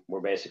them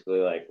were basically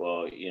like,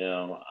 well,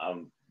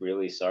 I'm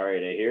really sorry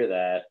to hear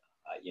that.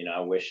 I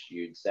wish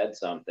you'd said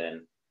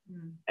something.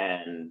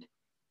 And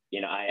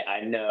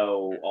I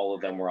know all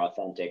of them were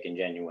authentic and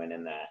genuine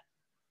in that.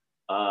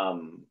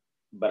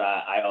 But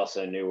I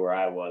also knew where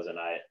I was, and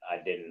I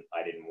didn't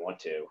want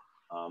to.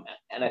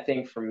 And I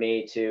think for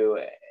me too,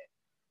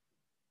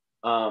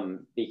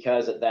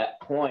 because at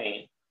that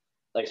point,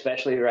 like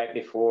especially right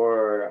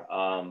before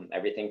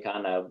everything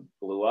kind of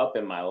blew up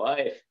in my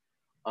life,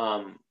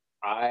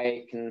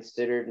 I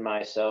considered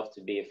myself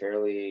to be a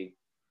fairly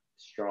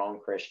strong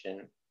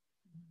Christian.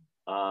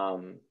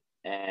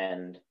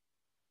 And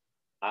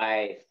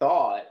I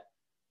thought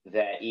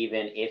that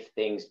even if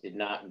things did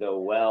not go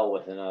well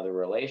with another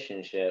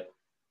relationship,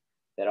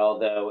 that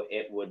although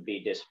it would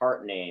be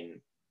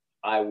disheartening,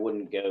 I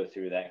wouldn't go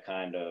through that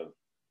kind of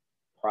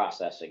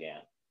process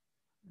again.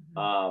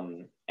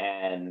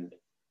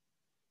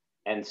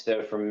 And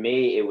so for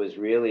me, it was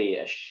really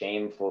a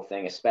shameful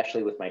thing,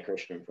 especially with my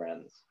Christian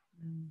friends,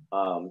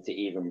 to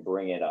even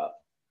bring it up,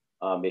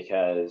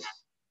 because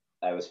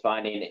I was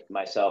finding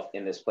myself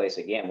in this place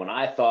again when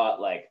I thought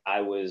like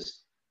I was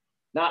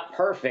not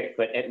perfect,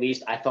 but at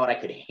least I thought I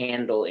could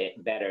handle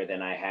it better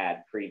than I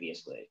had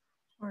previously.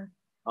 Sure.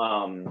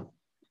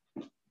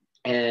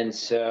 And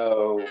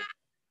so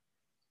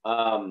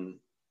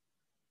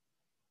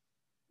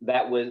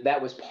that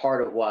was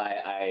part of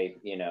why I,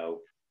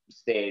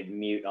 stayed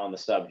mute on the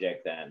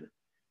subject then.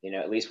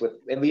 At least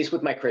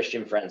with my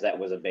Christian friends, that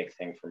was a big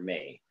thing for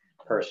me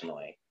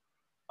personally.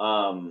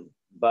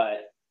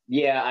 But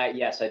yeah,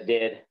 yes, I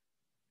did.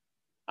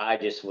 I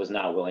just was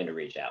not willing to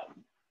reach out.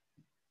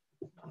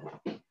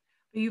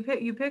 You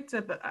picked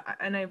up,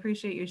 and I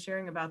appreciate you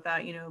sharing about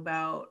that,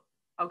 about,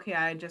 okay,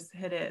 I just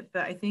hit it.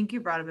 But I think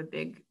you brought up a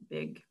big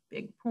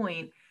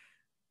point,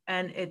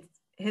 and it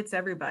hits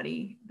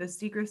everybody. The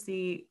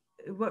secrecy,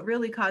 what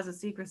really causes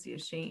secrecy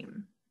is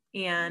shame.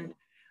 And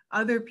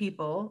other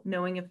people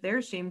knowing if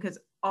they're shame, because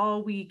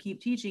all we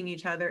keep teaching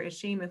each other is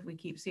shame if we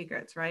keep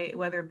secrets, right?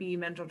 Whether it be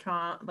mental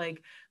trauma,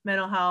 like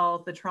mental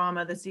health, the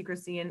trauma, the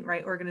secrecy in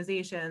right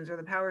organizations, or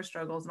the power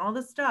struggles and all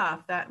this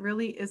stuff that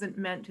really isn't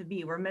meant to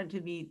be. We're meant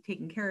to be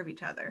taking care of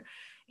each other.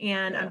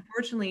 And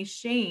unfortunately,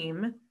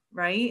 shame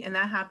right? And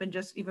that happened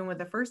just even with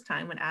the first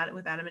time with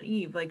Adam and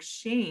Eve. Like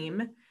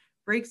shame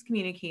breaks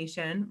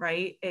communication,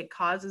 right? It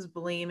causes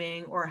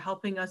blaming or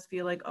helping us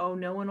feel like, oh,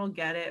 no one will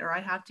get it, or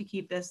I have to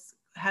keep this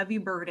heavy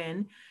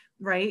burden,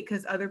 right?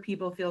 Because other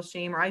people feel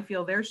shame, or I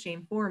feel their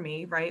shame for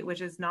me, right?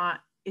 Which is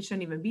not, it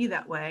shouldn't even be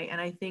that way.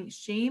 And I think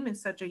shame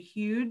is such a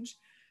huge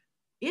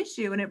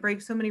issue, and it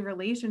breaks so many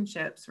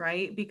relationships,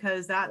 right?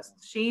 Because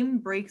that's, shame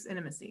breaks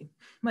intimacy,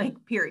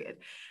 like period.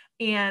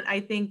 And I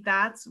think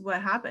that's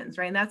what happens,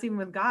 right? And that's even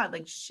with God,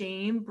 like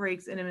shame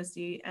breaks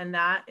intimacy. And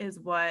that is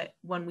what,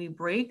 when we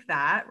break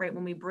that, right?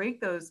 When we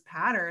break those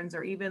patterns,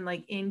 or even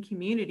like in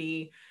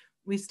community,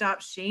 we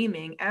stop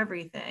shaming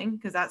everything,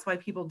 because that's why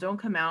people don't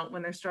come out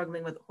when they're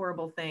struggling with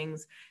horrible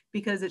things,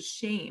 because it's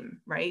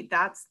shame, right?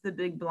 That's the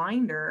big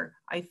blinder,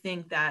 I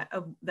think,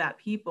 that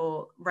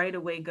people right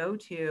away go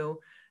to.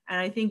 And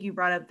I think you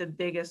brought up the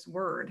biggest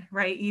word,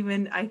 right?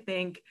 Even I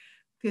think,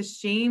 because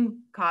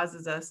shame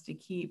causes us to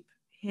keep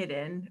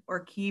hidden or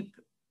keep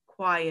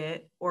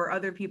quiet, or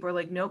other people are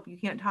like, nope, you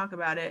can't talk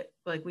about it.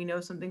 Like, we know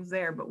something's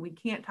there, but we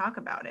can't talk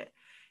about it.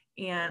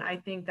 And I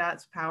think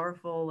that's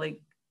powerful. Like,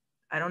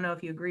 I don't know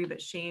if you agree,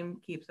 but shame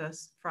keeps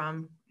us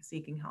from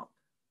seeking help.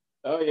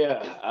 Oh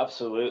yeah,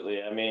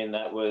 absolutely. I mean,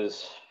 that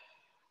was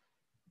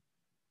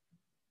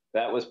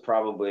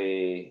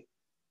probably,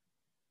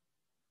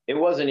 it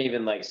wasn't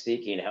even like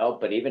seeking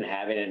help, but even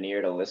having an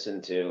ear to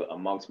listen to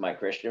amongst my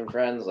Christian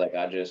friends, like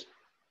I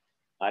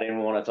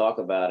didn't want to talk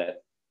about it.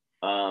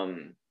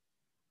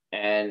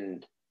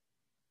 And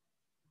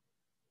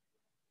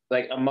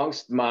like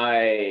amongst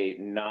my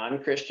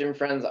non-Christian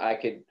friends, I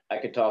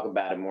could talk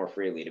about it more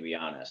freely, to be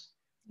honest.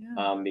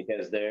 Yeah.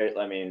 Because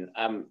I mean,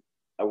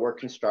 I work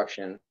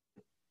construction.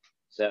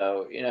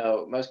 So,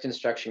 most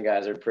construction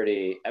guys are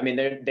pretty, I mean,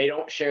 they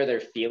don't share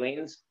their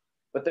feelings,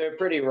 but they're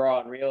pretty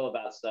raw and real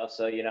about stuff.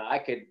 So, you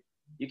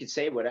could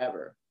say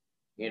whatever,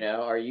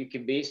 or you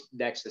could be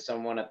next to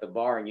someone at the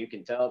bar and you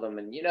can tell them,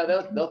 and,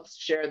 they'll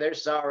share their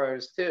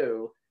sorrows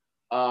too.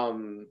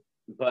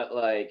 But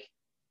like,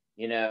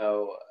 you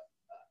know,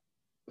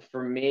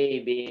 for me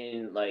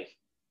being like,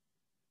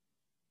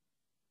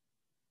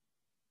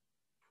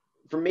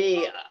 for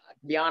me,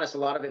 to be honest, a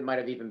lot of it might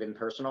have even been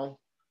personal.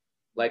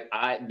 Like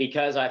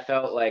because I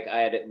felt like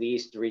I had at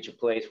least reached a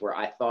place where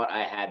I thought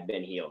I had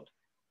been healed,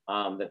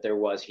 that there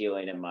was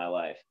healing in my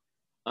life.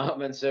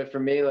 And so for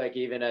me, like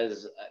even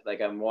as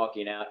like I'm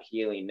walking out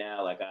healing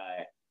now, like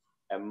I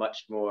am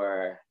much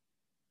more,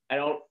 I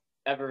don't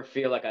ever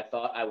feel like I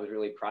thought I was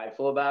really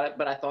prideful about it,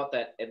 but I thought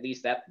that at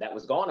least that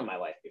was gone in my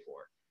life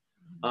before.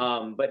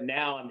 But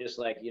now I'm just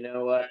like, you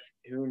know what?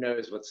 Who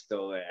knows what's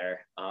still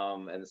there?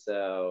 And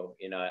so,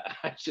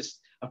 I just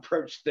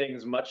approach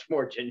things much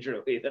more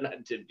gingerly than I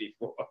did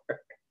before.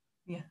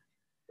 Yeah.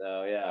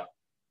 So yeah.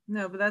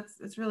 No, but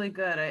it's really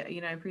good.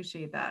 I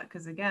appreciate that,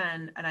 because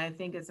again, and I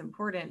think it's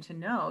important to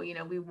know,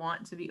 we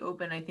want to be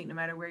open. I think no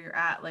matter where you're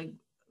at, like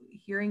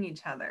hearing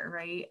each other,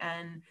 right?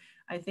 And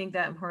I think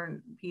that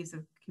important piece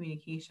of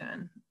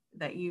communication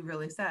that you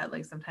really said,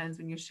 like sometimes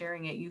when you're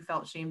sharing it, you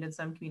felt shamed in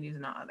some communities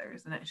and not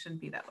others, and it shouldn't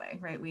be that way,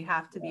 right? We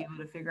have to be able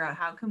to figure out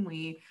how can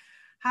we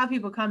have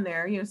people come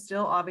there,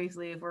 still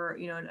obviously if we're,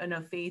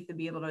 enough faith to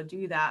be able to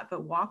do that,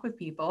 but walk with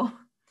people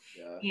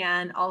Yeah.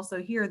 and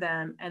also hear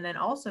them, and then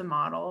also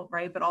model,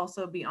 right? But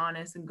also be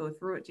honest and go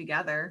through it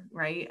together,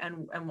 right?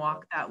 And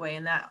walk that way.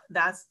 And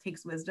that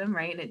takes wisdom,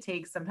 right? And it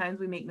takes, sometimes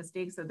we make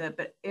mistakes of that,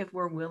 but if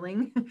we're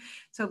willing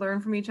to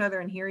learn from each other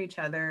and hear each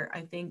other,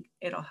 I think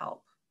it'll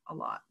help a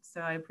lot.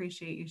 So I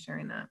appreciate you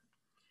sharing that.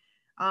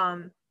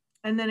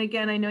 And then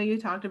again, I know you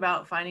talked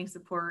about finding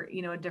support,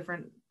 at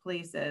different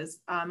places.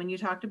 And you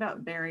talked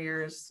about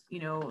barriers,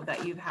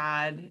 that you've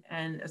had,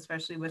 and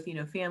especially with,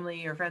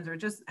 family or friends, or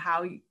just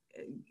how,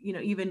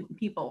 even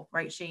people,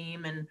 right?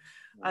 Shame and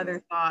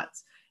other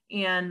thoughts.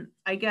 And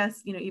I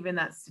guess, even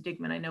that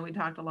stigma, I know we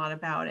talked a lot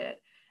about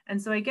it.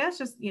 And so I guess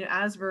just,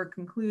 as we're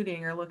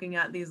concluding or looking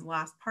at these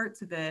last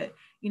parts of it,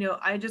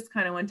 I just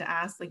kind of want to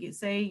ask, like, you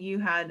say you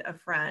had a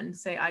friend,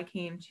 say I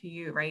came to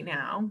you right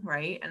now,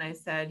 right? And I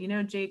said,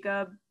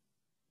 Jacob,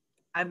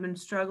 I've been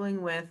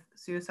struggling with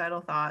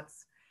suicidal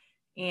thoughts,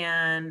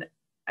 and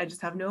I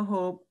just have no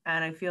hope.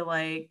 And I feel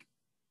like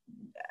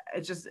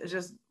it's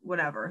just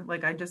whatever.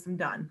 Like, I just am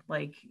done.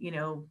 Like,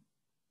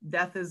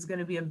 death is going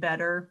to be a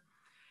better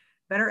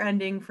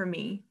ending for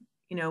me.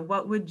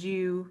 What would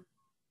you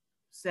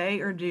say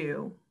or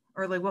do?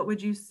 Or like, what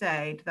would you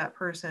say to that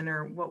person,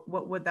 or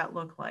what would that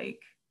look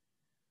like?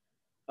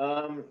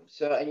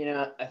 So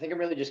I think I'm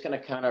really just gonna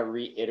kind of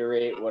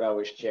reiterate what I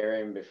was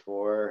sharing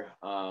before,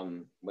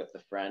 with the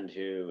friend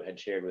who had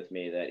shared with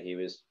me that he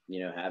was,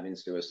 having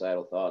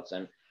suicidal thoughts,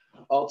 and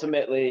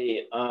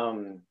ultimately,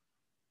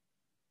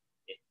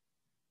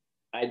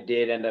 I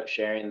did end up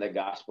sharing the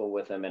gospel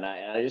with him, and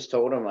I just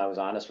told him, I was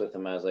honest with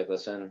him. I was like,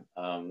 listen,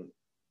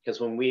 because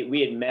when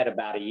we had met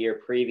about a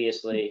year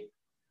previously,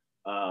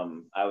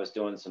 I was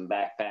doing some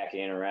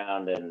backpacking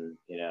around, and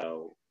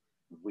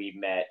we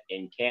met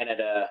in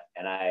Canada,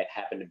 and I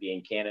happened to be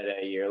in Canada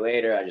a year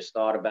later. I just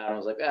thought about it. I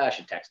was like, I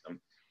should text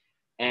him.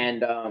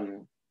 And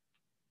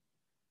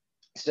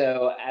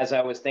So as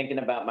I was thinking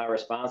about my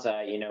response,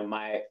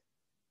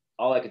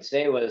 all I could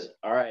say was,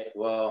 all right,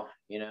 well,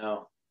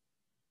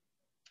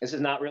 this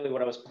is not really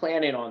what I was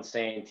planning on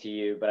saying to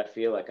you, but I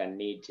feel like I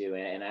need to.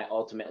 And I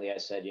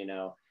said,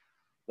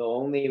 the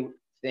only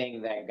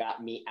thing that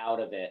got me out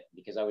of it,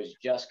 because I was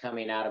just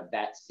coming out of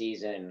that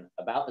season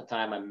about the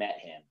time I met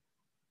him,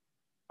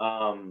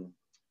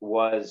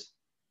 was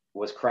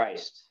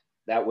Christ.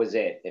 That was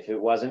it. If it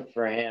wasn't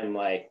for him,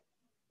 like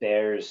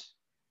there's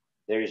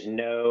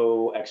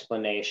no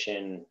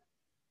explanation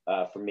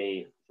for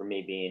me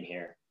being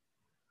here.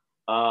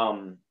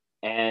 And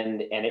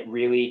it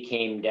really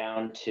came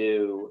down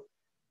to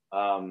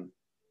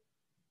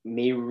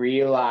me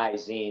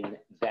realizing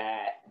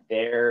that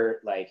there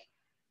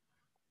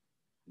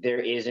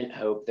isn't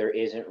hope, there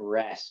isn't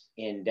rest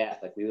in death.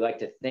 Like we like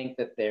to think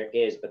that there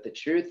is, but the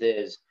truth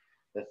is,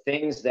 the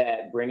things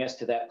that bring us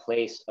to that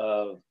place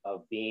of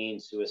being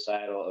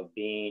suicidal, of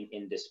being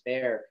in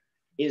despair,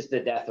 is the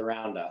death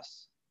around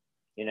us.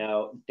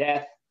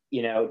 Death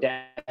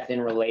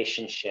in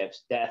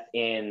relationships, death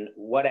in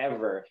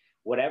whatever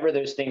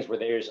those things where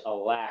there's a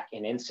lack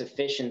and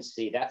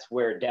insufficiency. That's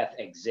where death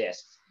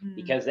exists,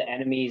 because the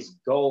enemy's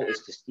goal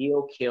is to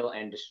steal, kill,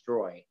 and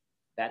destroy.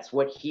 That's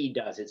what he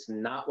does. It's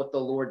not what the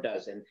Lord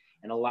does. And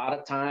a lot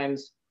of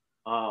times,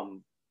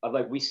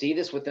 we see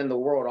this within the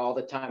world all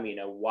the time.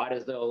 Why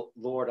does the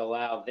Lord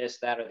allow this,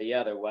 that, or the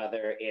other,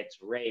 whether it's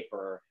rape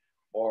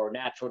or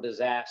natural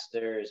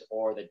disasters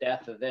or the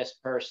death of this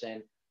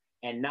person?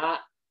 And not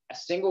a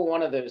single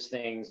one of those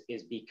things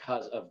is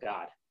because of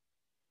God.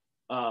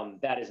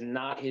 That is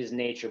not his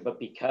nature, but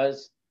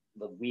because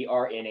we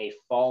are in a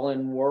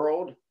fallen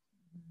world,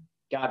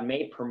 God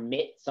may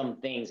permit some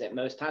things at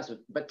most times,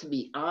 but to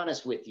be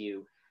honest with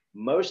you,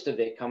 most of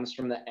it comes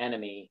from the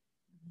enemy.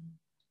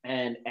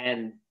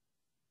 And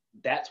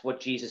that's what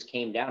Jesus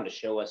came down to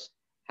show us,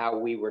 how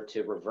we were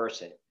to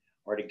reverse it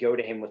or to go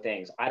to him with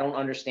things. I don't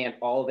understand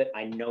all of it.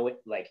 I know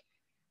it. Like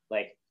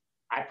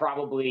I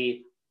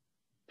probably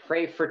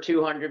pray for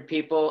 200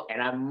 people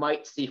and I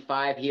might see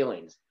 5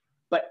 healings,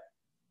 but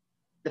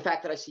the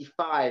fact that I see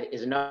 5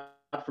 is enough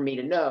for me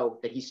to know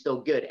that he's still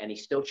good and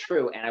he's still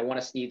true. And I want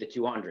to see the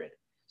 200.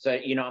 So,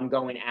 I'm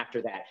going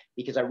after that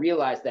because I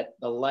realize that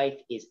the life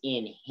is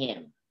in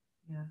him.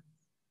 Yeah.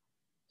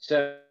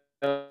 So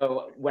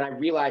when I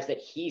realize that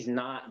he's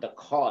not the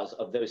cause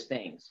of those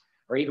things,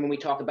 or even when we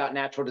talk about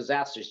natural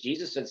disasters,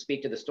 Jesus said,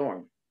 speak to the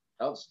storm.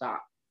 Oh,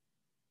 stop.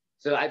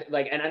 So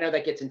and I know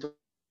that gets into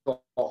a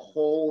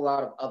whole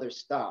lot of other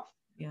stuff.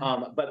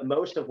 Yeah. But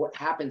most of what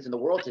happens in the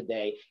world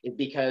today is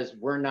because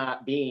we're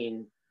not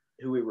being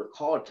who we were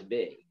called to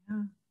be.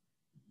 Yeah.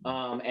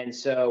 And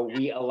so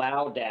we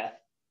allow death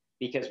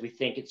because we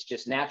think it's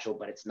just natural,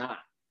 but it's not.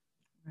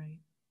 Right.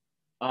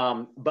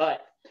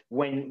 But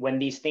when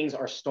these things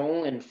are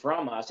stolen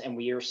from us and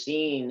we are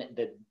seeing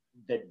the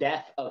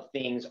death of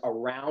things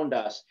around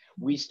us,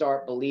 we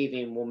start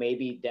believing, well,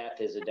 maybe death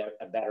is a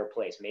better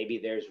place. Maybe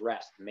there's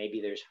rest. Maybe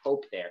there's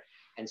hope there.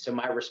 And so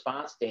my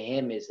response to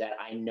him is that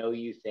I know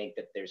you think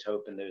that there's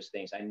hope in those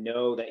things. I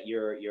know that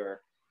your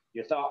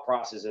thought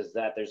process is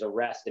that there's a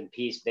rest and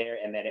peace there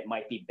and that it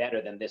might be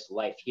better than this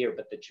life here.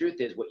 But the truth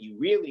is, what you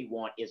really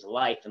want is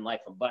life and life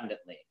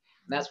abundantly.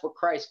 And that's what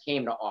Christ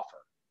came to offer.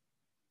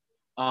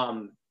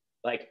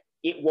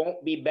 It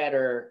won't be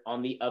better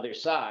on the other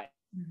side.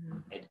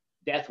 Mm-hmm.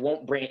 Death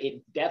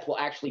will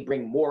actually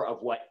bring more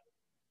of what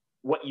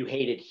you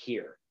hated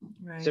here.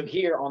 Right. So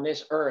here on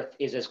this earth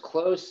is as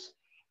close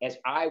as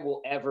I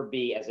will ever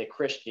be as a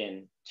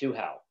Christian to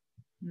hell.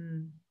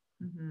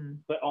 Mm-hmm.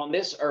 But on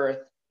this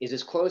earth is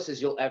as close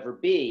as you'll ever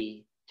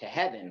be to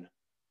heaven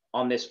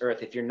on this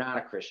earth if you're not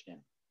a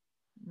Christian.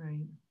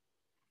 Right.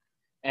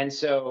 And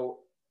so,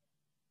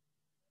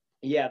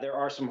 yeah, there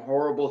are some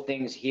horrible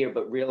things here,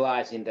 but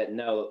realizing that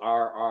no,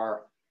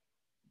 our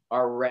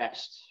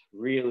rest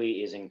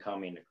really is in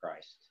coming to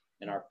Christ,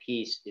 and our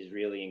peace is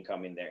really in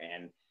coming there.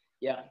 And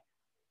yeah,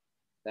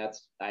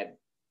 that's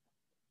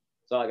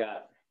all I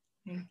got.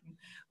 Thank you.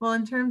 Well,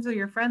 in terms of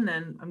your friend,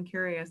 then I'm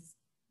curious,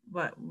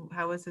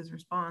 how was his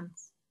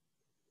response?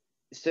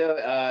 So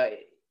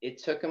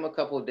it took him a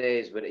couple of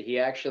days, but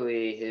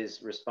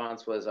his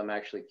response was, I'm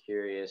actually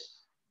curious,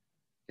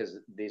 because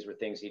these were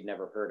things he'd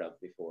never heard of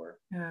before.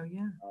 Oh,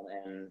 yeah.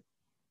 And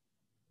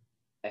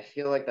I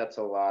feel like that's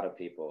a lot of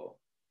people.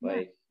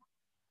 Yeah.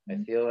 I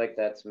feel like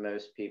that's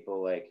most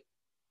people.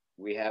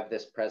 We have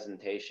this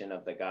presentation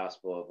of the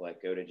gospel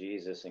of go to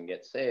Jesus and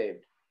get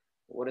saved.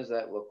 What does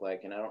that look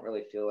like? And I don't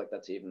really feel like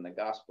that's even the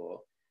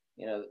gospel.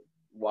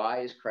 Why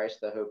is Christ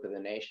the hope of the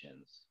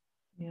nations?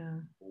 Yeah.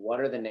 What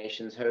are the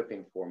nations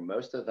hoping for?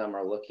 Most of them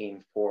are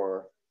looking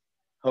for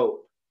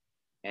hope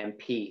and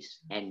peace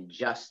and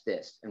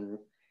justice.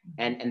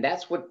 And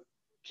that's what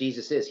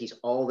Jesus is. He's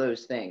all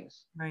those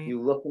things. Right.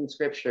 You look in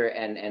scripture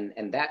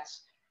and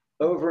that's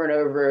over and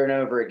over and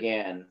over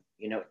again,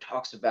 it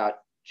talks about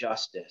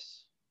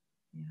justice.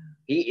 Yeah.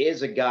 He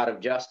is a God of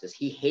justice.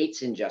 He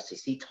hates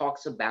injustice. He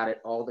talks about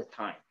it all the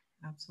time.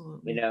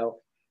 Absolutely.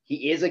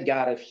 He is a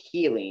God of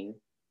healing,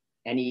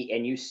 And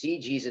you see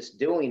Jesus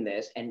doing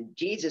this, and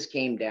Jesus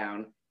came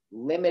down,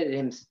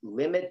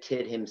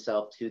 limited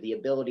himself to the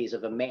abilities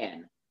of a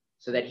man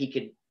so that he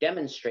could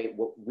demonstrate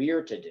what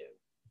we're to do,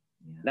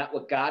 not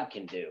what God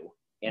can do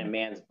in a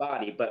man's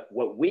body, but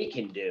what we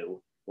can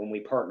do when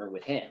we partner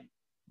with him.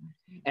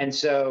 And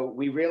so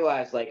we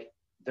realize, like,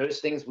 those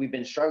things we've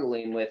been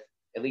struggling with,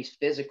 at least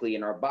physically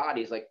in our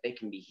bodies, like, they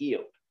can be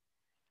healed,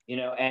 you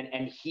know,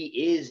 and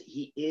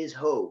he is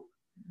hope.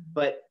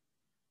 But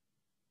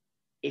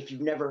if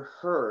you've never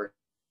heard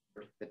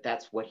that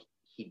that's what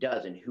he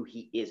does and who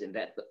he is, and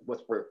that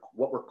what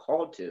we're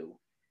called to,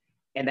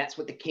 and that's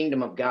what the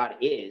kingdom of God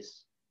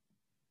is,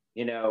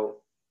 you know,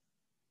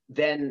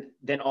 then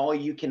all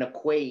you can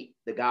equate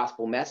the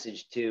gospel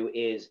message to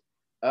is,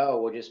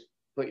 oh, well, just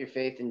put your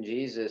faith in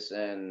Jesus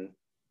and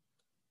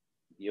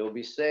you'll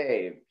be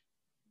saved,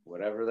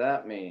 whatever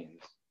that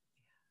means.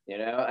 You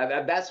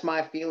know, that's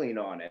my feeling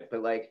on it.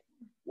 But like,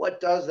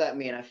 what does that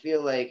mean? I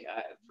feel like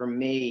for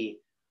me,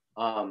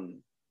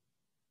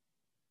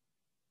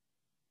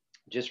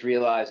 just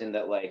realizing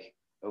that, like,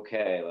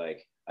 okay,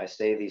 like, I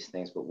say these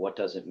things, but what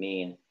does it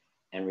mean?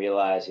 And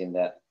realizing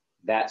that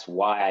that's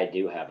why I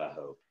do have a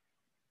hope.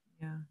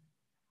 Yeah.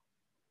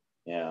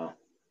 Yeah.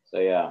 So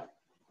yeah.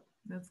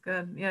 That's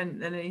good. Yeah.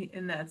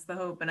 And that's the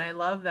hope. And I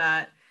love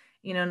that,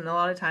 you know, and a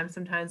lot of times,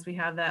 sometimes we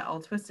have that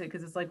all twisted,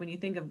 because it's like, when you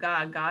think of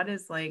God, God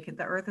is like,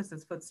 the earth is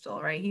his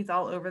footstool, right? He's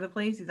all over the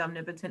place. He's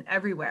omnipotent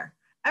everywhere.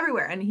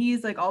 And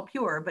he's like all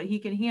pure, but he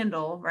can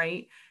handle,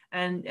 right?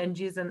 And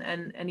Jesus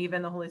and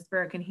even the Holy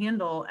Spirit can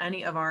handle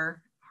any of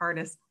our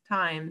hardest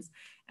times.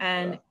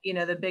 And, you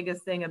know, the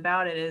biggest thing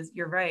about it is,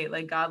 you're right.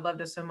 Like, God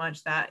loved us so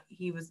much that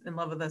he was in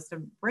love with us to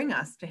bring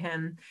us to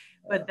him.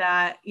 But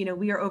that, you know,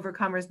 we are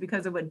overcomers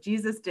because of what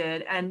Jesus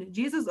did. And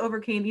Jesus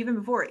overcame even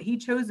before it. He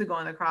chose to go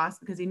on the cross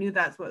because he knew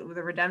that's what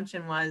the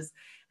redemption was.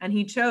 And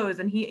he chose,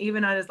 and he,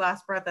 even at his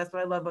last breath, that's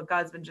what I love, what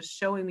God's been just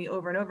showing me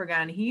over and over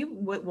again. He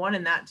won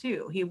in that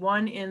too. He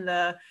won in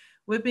the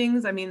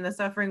whippings. I mean, the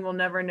suffering we'll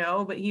never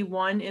know, but he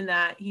won in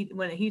that.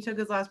 When he took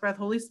his last breath,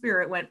 Holy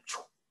Spirit went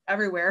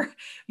everywhere,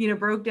 you know,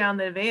 broke down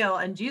the veil,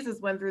 and Jesus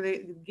went through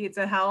the gates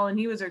of hell, and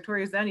he was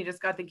victorious then. He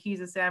just got the keys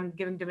to say, I'm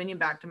giving dominion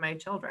back to my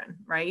children,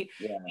 right?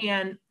 Yeah.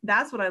 And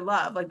that's what I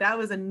love. Like, that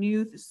was a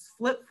new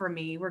flip for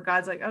me, where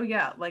God's like, oh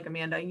yeah, like,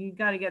 Amanda, you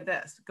got to get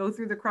this, go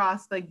through the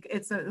cross. Like,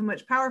 it's so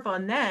much powerful.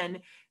 And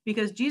then,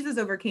 because Jesus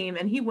overcame,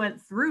 and he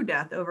went through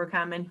death to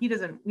overcome, and he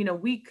doesn't, you know,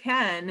 we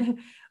can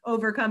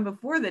overcome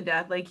before the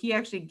death. Like, he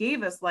actually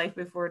gave us life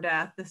before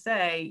death to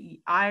say,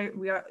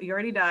 you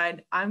already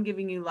died, I'm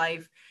giving you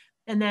life.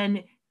 And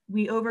then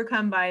we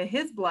overcome by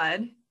his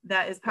blood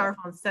that is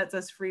powerful and sets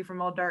us free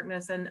from all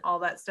darkness and all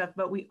that stuff.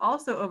 But we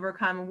also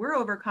overcome, and we're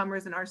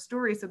overcomers in our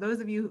story. So those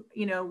of you,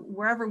 you know,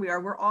 wherever we are,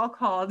 we're all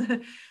called,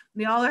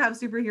 we all have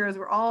superheroes.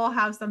 We all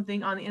have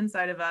something on the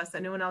inside of us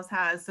that no one else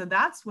has. So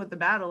that's what the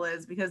battle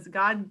is, because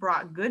God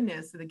brought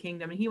goodness to the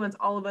kingdom, and he wants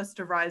all of us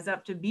to rise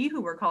up to be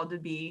who we're called to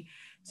be,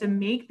 to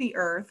make the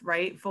earth,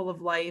 right, full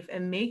of life,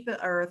 and make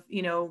the earth,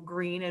 you know,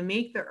 green, and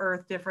make the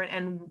earth different,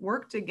 and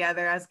work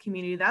together as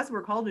community. That's what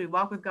we're called to do,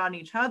 walk with God and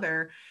each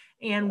other.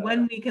 And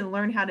when we can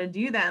learn how to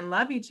do that and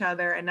love each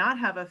other and not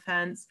have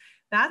offense,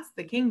 that's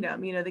the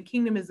kingdom. You know, the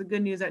kingdom is the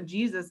good news that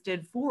Jesus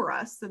did for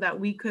us so that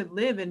we could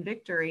live in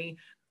victory.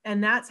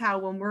 And that's how,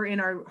 when we're in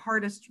our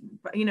hardest,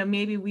 you know,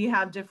 maybe we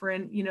have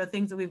different, you know,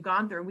 things that we've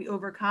gone through, we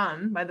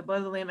overcome by the blood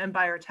of the Lamb and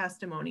by our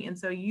testimony. And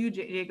so you,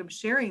 Jacob,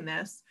 sharing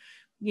this,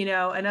 you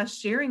know, and us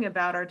sharing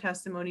about our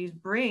testimonies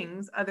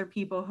brings other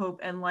people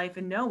hope and life,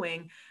 and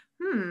knowing,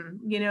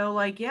 you know,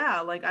 like,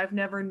 yeah, like, I've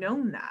never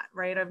known that,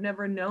 right? I've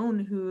never known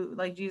who,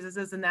 like, Jesus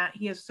is, and that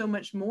he is so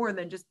much more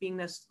than just being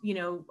this, you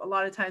know, a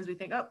lot of times we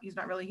think, oh, he's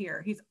not really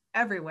here, he's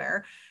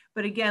everywhere.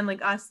 But again,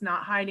 like, us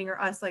not hiding, or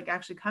us like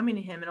actually coming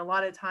to him. And a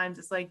lot of times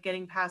it's like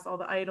getting past all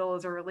the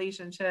idols or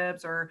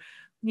relationships, or,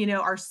 you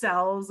know,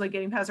 ourselves, like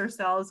getting past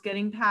ourselves,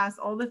 getting past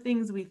all the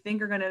things we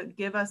think are going to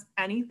give us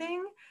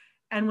anything.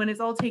 And when it's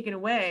all taken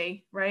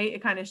away, right,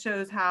 it kind of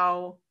shows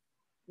how,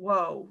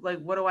 whoa, like,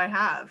 what do I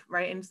have,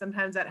 right? And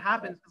sometimes that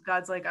happens because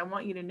God's like, I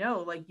want you to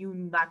know, like,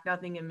 you lack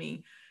nothing in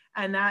me.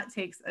 And that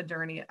takes a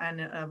journey in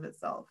and of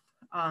itself.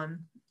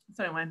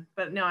 So anyway,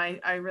 but no,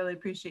 I really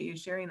appreciate you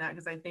sharing that,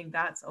 because I think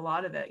that's a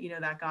lot of it, you know,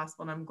 that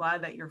gospel. And I'm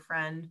glad that your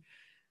friend,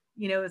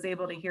 you know, is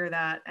able to hear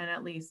that, and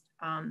at least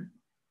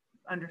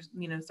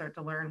you know, start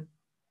to learn.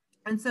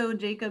 And so,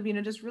 Jacob, you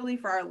know, just really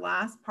for our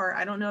last part,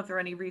 I don't know if there are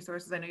any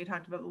resources. I know you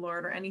talked about the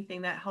Lord, or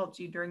anything that helped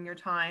you during your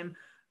time,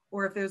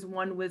 or if there's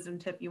one wisdom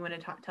tip you want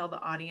to tell the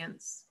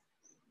audience.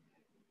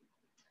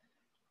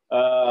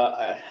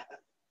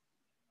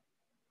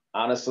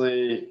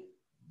 Honestly,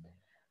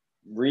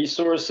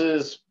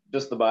 resources,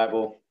 just the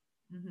Bible.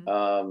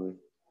 Mm-hmm.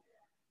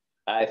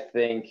 I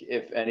think,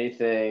 if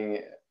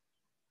anything,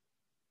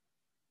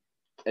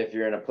 if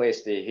you're in a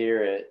place to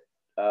hear it,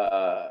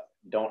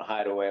 don't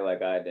hide away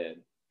like I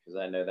did, because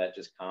I know that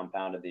just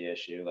compounded the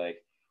issue.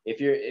 Like, if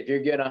you're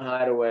gonna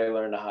hide away,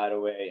 learn to hide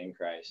away in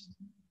Christ,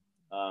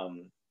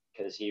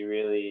 because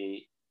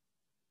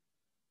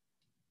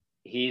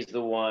he's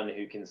the one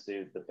who can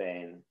soothe the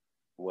pain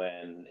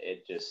when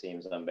it just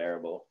seems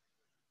unbearable.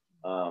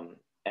 And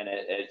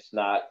it's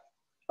not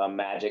a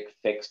magic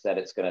fix that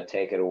it's going to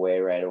take it away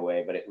right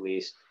away, but at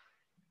least,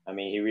 I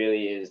mean, he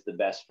really is the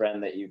best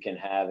friend that you can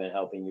have in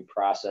helping you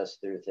process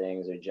through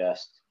things, or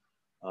just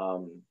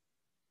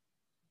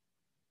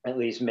at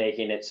least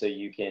making it so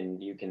you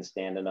can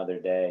stand another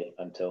day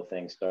until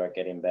things start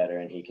getting better,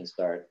 and he can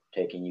start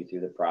taking you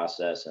through the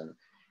process. And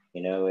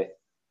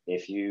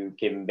if you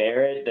can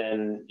bear it,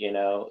 then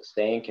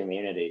stay in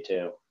community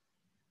too,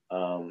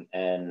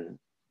 and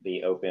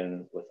be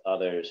open with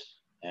others.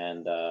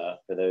 And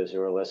for those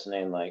who are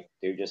listening, like,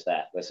 do just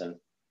that, listen,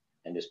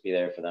 and just be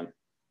there for them.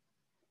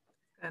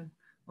 Good.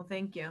 Well,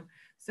 thank you.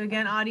 So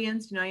again,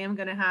 audience, I am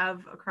going to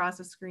have across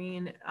the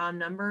screen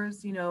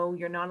numbers.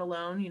 You're not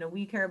alone.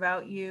 We care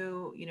about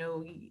you.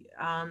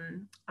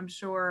 I'm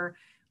sure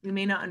we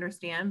may not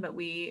understand, but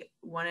we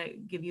want to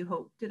give you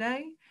hope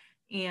today.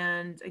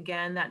 And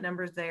again, that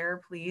number's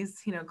there.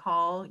 Please,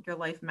 call. Your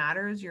life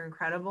matters. You're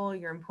incredible.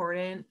 You're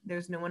important.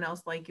 There's no one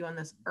else like you on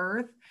this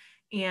earth.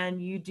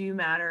 And you do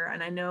matter.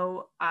 And I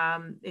know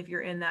if you're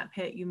in that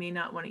pit, you may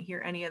not want to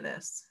hear any of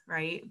this,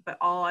 right? But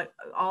all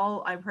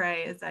I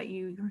pray is that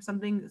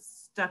something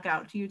stuck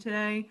out to you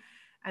today,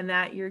 and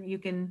that you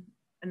can,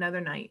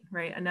 another night,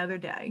 right? Another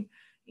day,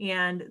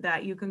 and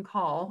that you can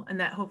call, and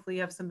that hopefully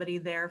you have somebody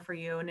there for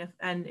you.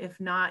 And if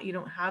not, you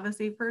don't have a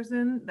safe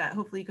person, that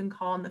hopefully you can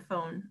call on the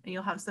phone, and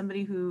you'll have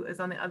somebody who is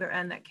on the other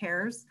end that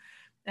cares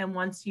and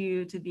wants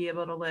you to be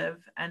able to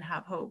live and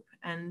have hope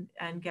and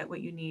get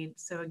what you need.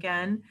 So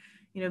again,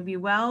 be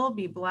well,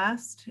 be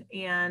blessed,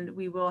 and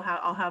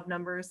I'll have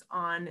numbers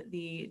on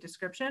the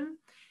description,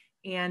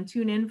 and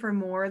tune in for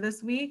more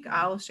this week.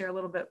 I'll share a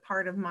little bit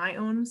part of my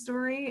own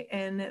story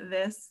in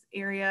this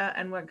area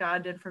and what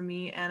God did for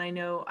me. And I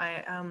know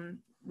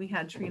we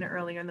had Trina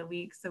earlier in the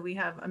week, so we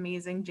have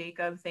amazing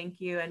Jacob.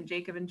 Thank you. And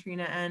Jacob and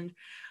Trina and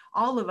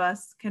all of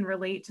us can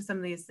relate to some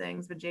of these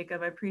things, but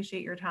Jacob, I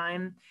appreciate your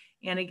time.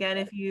 And again,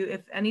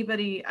 if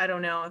anybody, I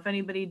don't know, if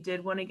anybody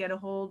did want to get a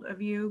hold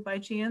of you by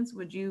chance,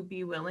 would you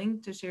be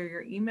willing to share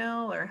your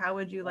email, or how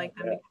would you like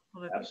them to get a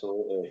hold of you?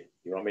 Absolutely.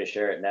 You want me to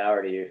share it now,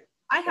 or do you?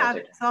 I have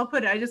it, so I'll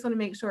put it. I just want to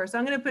make sure. So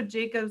I'm going to put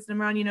Jacob's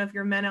number on. If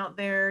you're men out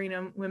there,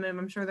 women,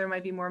 I'm sure there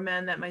might be more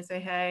men that might say,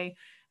 hey,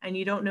 and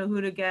you don't know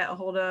who to get a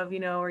hold of,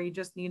 or you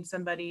just need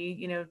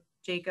somebody,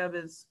 Jacob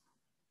is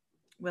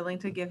willing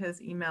to give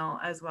his email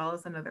as well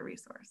as another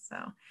resource. So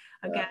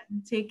again,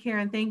 take care,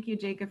 and thank you,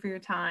 Jacob, for your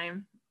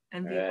time.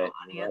 And be well,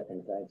 audience.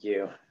 Thank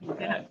you.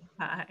 Yeah.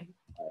 Bye.